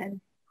ourselves in.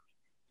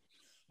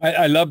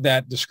 I love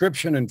that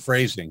description and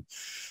phrasing.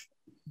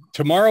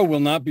 Tomorrow will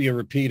not be a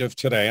repeat of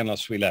today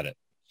unless we let it.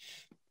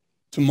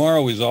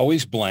 Tomorrow is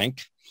always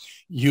blank.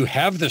 You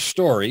have the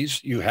stories.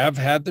 You have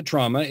had the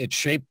trauma. It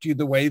shaped you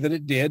the way that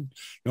it did.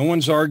 No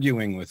one's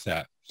arguing with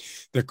that.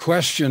 The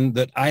question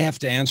that I have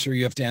to answer,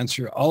 you have to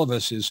answer, all of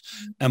us, is,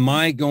 am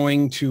I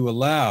going to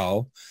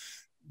allow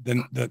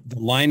the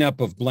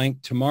lineup of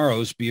blank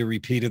tomorrows be a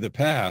repeat of the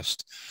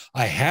past?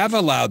 I have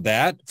allowed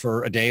that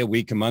for a day, a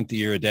week, a month, a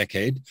year, a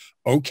decade.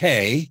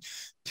 Okay.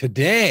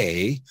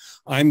 Today,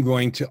 I'm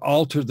going to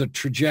alter the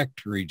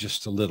trajectory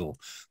just a little.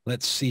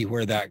 Let's see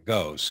where that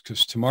goes,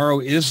 because tomorrow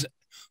is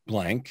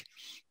blank.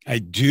 I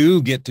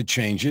do get to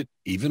change it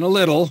even a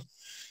little.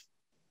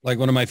 Like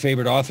one of my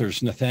favorite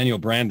authors, Nathaniel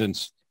Brandon,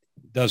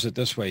 does it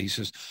this way. He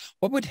says,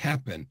 what would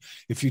happen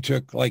if you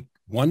took like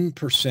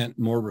 1%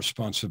 more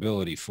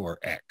responsibility for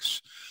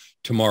X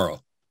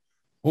tomorrow?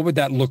 What would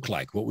that look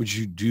like? What would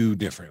you do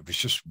different if it's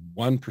just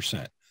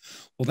 1%?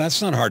 Well,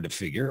 that's not hard to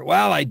figure.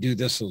 Well, I do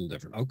this a little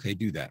different. Okay,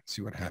 do that.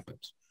 See what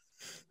happens.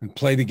 And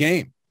play the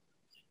game.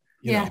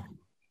 You know.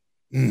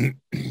 And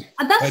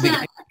that's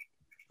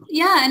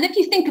and if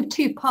you think of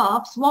 2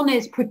 paths, one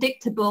is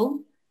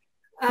predictable.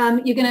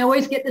 You're going to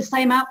always get the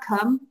same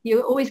outcome.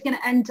 You're always going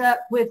to end up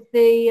with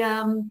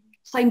the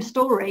same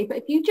story. But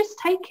if you just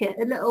take it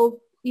a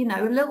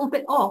little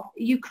bit off,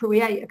 you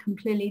create a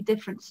completely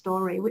different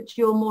story, which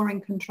you're more in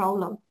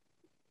control of.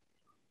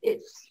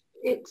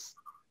 It's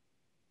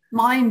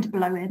mind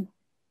blowing.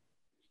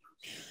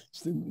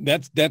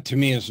 That to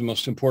me is the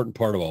most important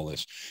part of all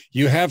this.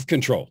 You have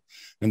control.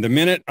 And the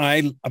minute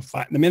I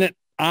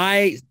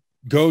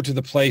go to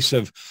the place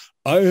of,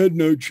 I had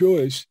no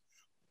choice,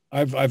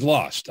 I've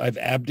lost. I've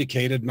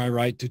abdicated my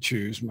right to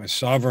choose, my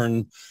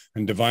sovereign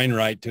and divine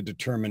right to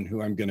determine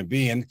who I'm going to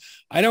be. And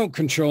I don't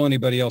control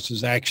anybody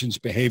else's actions,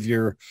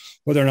 behavior,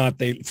 whether or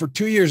not for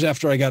 2 years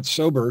after I got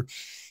sober,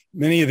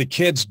 many of the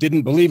kids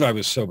didn't believe I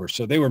was sober.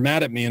 So they were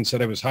mad at me and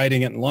said I was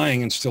hiding it and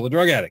lying and still a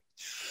drug addict.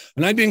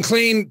 And I'd been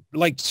clean,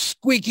 like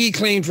squeaky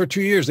clean for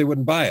 2 years. They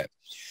wouldn't buy it.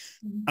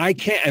 I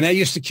can't. And that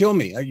used to kill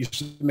me. I used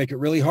to make it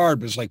really hard,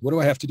 but it's like, what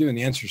do I have to do? And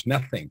the answer is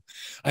nothing.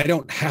 I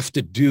don't have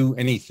to do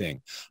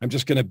anything. I'm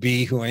just going to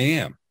be who I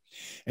am.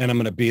 And I'm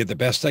going to be at the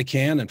best I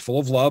can and full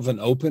of love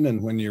and open.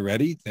 And when you're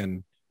ready,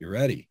 then you're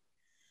ready.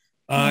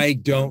 I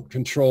don't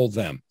control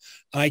them.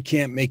 I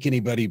can't make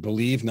anybody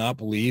believe, not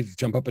believe,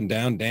 jump up and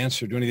down,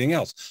 dance, or do anything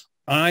else.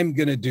 I'm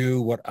going to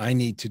do what I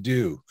need to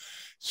do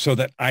so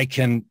that I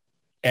can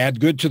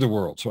add good to the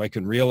world, so I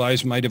can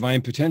realize my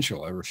divine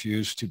potential. I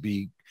refuse to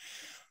be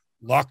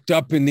locked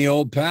up in the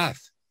old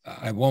path.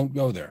 I won't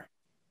go there.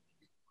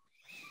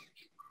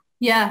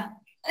 Yeah,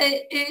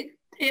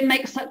 it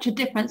makes such a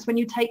difference when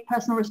you take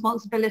personal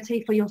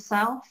responsibility for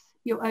yourself,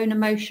 your own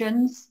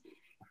emotions,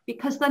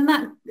 because then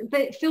that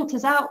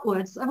filters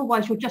outwards.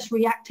 Otherwise, you're just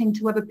reacting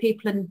to other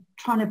people and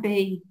trying to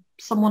be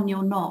someone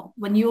you're not,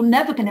 when you're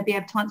never going to be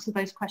able to answer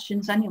those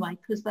questions anyway,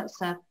 because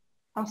that's a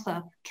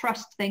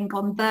trust thing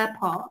on their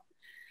part.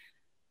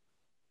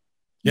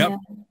 Yep.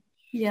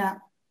 Yeah.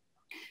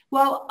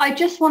 Well, I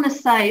just want to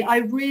say I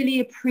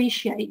really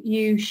appreciate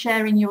you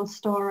sharing your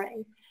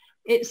story.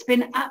 It's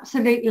been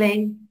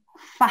absolutely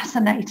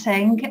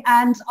fascinating,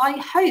 and I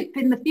hope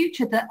in the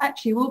future that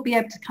actually we'll be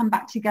able to come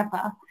back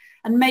together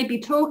and maybe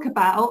talk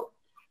about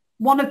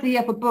one of the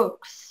other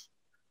books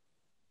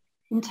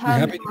in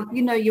terms of,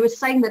 you were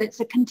saying that it's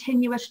a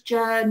continuous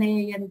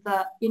journey and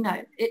that,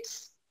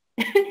 it's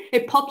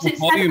it pops its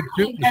head out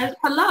and goes,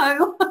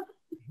 hello.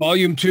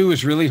 Volume 2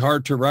 is really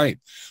hard to write.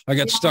 I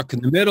got stuck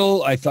in the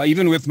middle. I thought,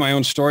 even with my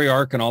own story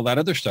arc and all that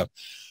other stuff,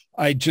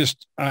 I the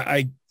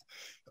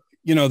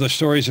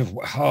stories of,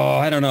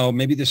 I don't know,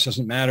 maybe this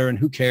doesn't matter and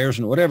who cares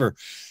and whatever.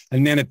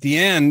 And then at the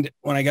end,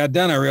 when I got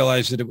done, I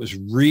realized that it was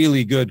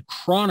really good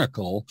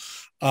chronicle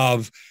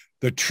of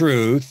the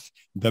truth,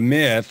 the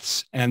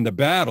myths, and the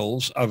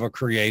battles of a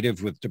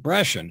creative with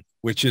depression,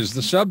 which is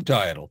the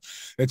subtitle.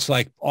 It's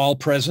like all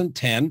present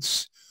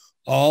tense,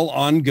 all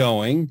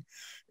ongoing.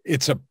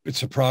 It's a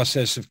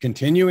process of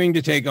continuing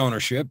to take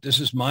ownership. This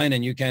is mine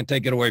and you can't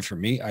take it away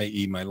from me,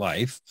 i.e. my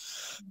life.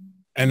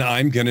 And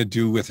I'm going to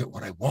do with it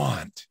what I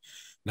want,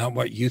 not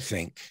what you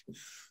think.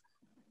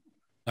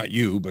 Not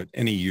you, but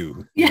any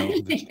you,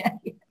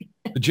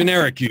 the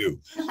generic you,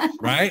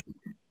 right?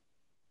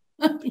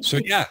 So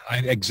yeah,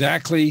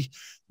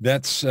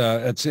 that's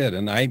it.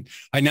 And I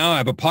now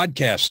have a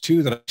podcast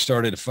too that I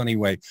started a funny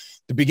way.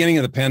 The beginning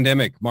of the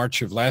pandemic,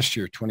 March of last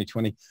year,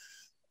 2020,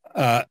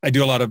 I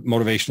do a lot of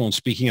motivational and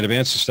speaking at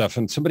events and stuff.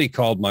 And somebody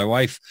called my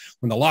wife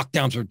when the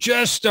lockdowns were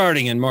just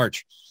starting in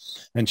March.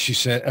 And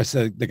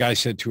the guy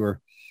said to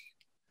her,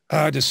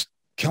 does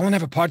Kellan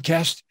have a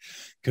podcast?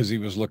 Because he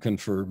was looking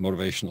for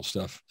motivational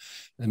stuff.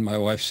 And my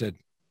wife said,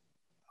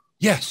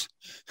 yes.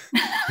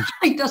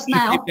 He does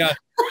now.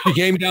 She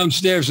came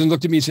downstairs and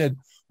looked at me and said,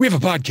 we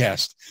have a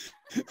podcast.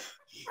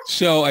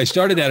 So I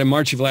started that in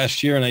March of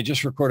last year, and I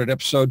just recorded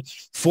episode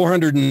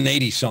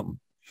 480 something.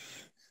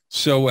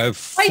 So I have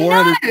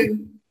 400. I know.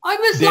 I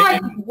was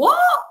like, what?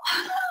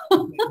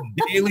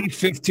 Daily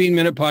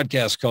 15-minute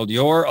podcast called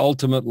Your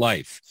Ultimate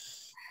Life.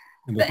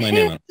 But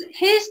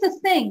here's the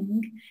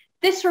thing.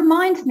 This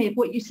reminds me of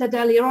what you said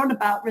earlier on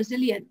about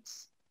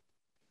resilience.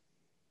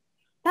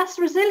 That's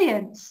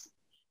resilience.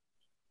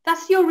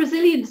 That's your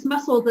resilience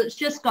muscle that's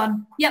just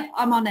gone, yep,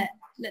 I'm on it.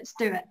 Let's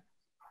do it.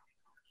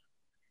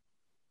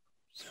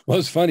 Well,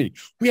 it's funny.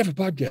 We have a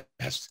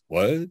podcast.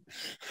 What?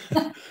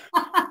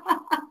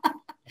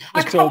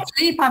 I can't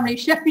believe how many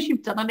shows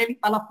you've done. I nearly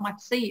fell off my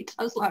seat.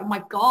 I was like, oh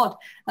my God,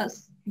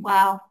 that's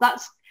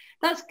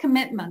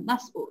commitment.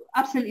 That's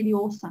absolutely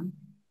awesome.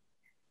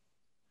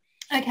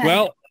 Okay.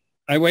 Well,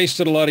 I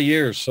wasted a lot of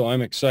years, so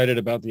I'm excited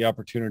about the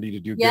opportunity to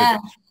do good.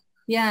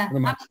 Yeah, one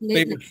of my absolutely.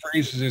 favorite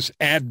phrases is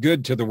add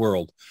good to the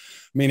world.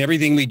 I mean,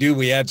 everything we do,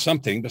 we add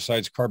something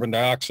besides carbon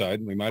dioxide,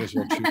 and we might as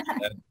well choose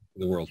to add to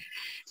the world.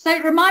 So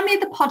remind me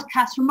of the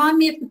podcast, remind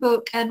me of the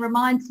book, and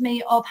reminds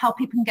me of how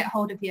people can get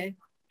hold of you.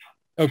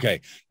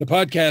 Okay. The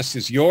podcast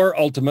is Your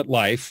Ultimate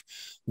Life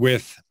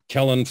with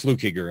Kellan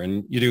Fluckiger,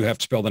 and you do have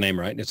to spell the name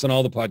right. It's on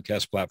all the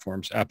podcast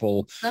platforms,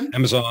 Apple,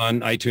 Amazon,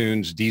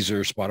 iTunes,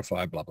 Deezer,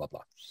 Spotify, blah, blah,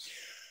 blah.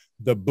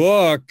 The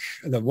book,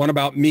 the one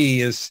about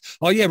me, is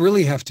all you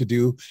really have to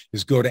do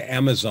is go to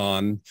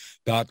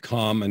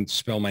Amazon.com and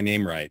spell my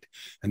name right.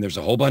 And there's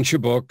a whole bunch of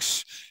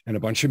books and a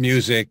bunch of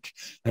music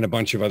and a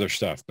bunch of other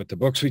stuff. But the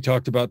books we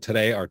talked about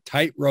today are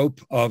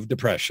Tightrope of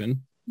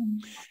Depression.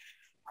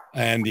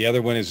 And the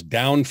other one is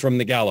Down from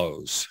the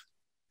Gallows.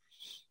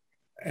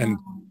 And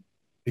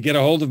to get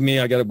a hold of me,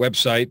 I got a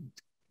website,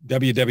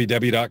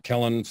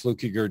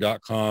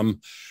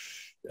 www.kellanfluckiger.com.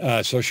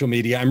 Social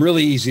media. I'm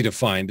really easy to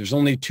find. There's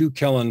only 2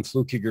 Kellan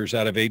Flukigers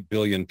out of 8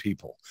 billion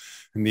people.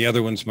 And the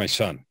other one's my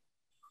son.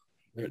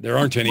 There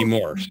aren't any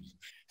more.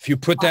 If you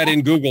put that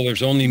in Google,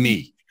 there's only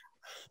me.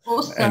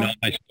 Awesome. And all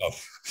my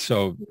stuff.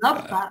 So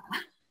love that.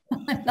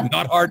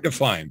 Not hard to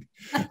find.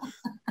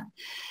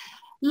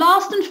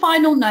 Last and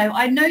final note,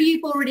 I know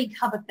you've already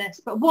covered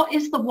this, but what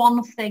is the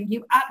one thing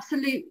you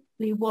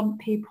absolutely want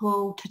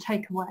people to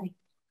take away?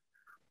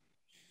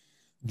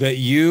 That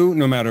you,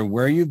 no matter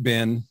where you've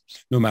been,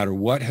 no matter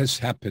what has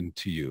happened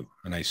to you,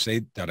 and I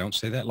don't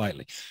say that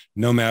lightly,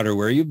 no matter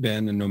where you've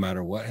been and no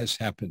matter what has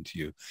happened to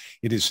you,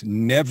 it is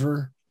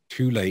never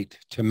too late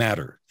to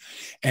matter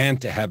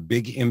and to have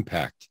big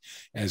impact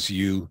as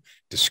you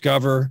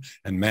discover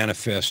and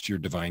manifest your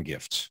divine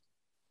gifts.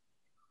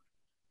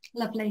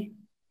 Lovely.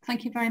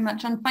 Thank you very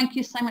much. And thank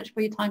you so much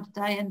for your time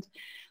today. And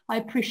I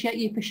appreciate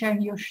you for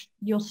sharing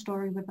your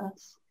story with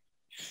us.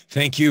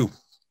 Thank you.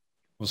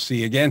 We'll see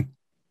you again.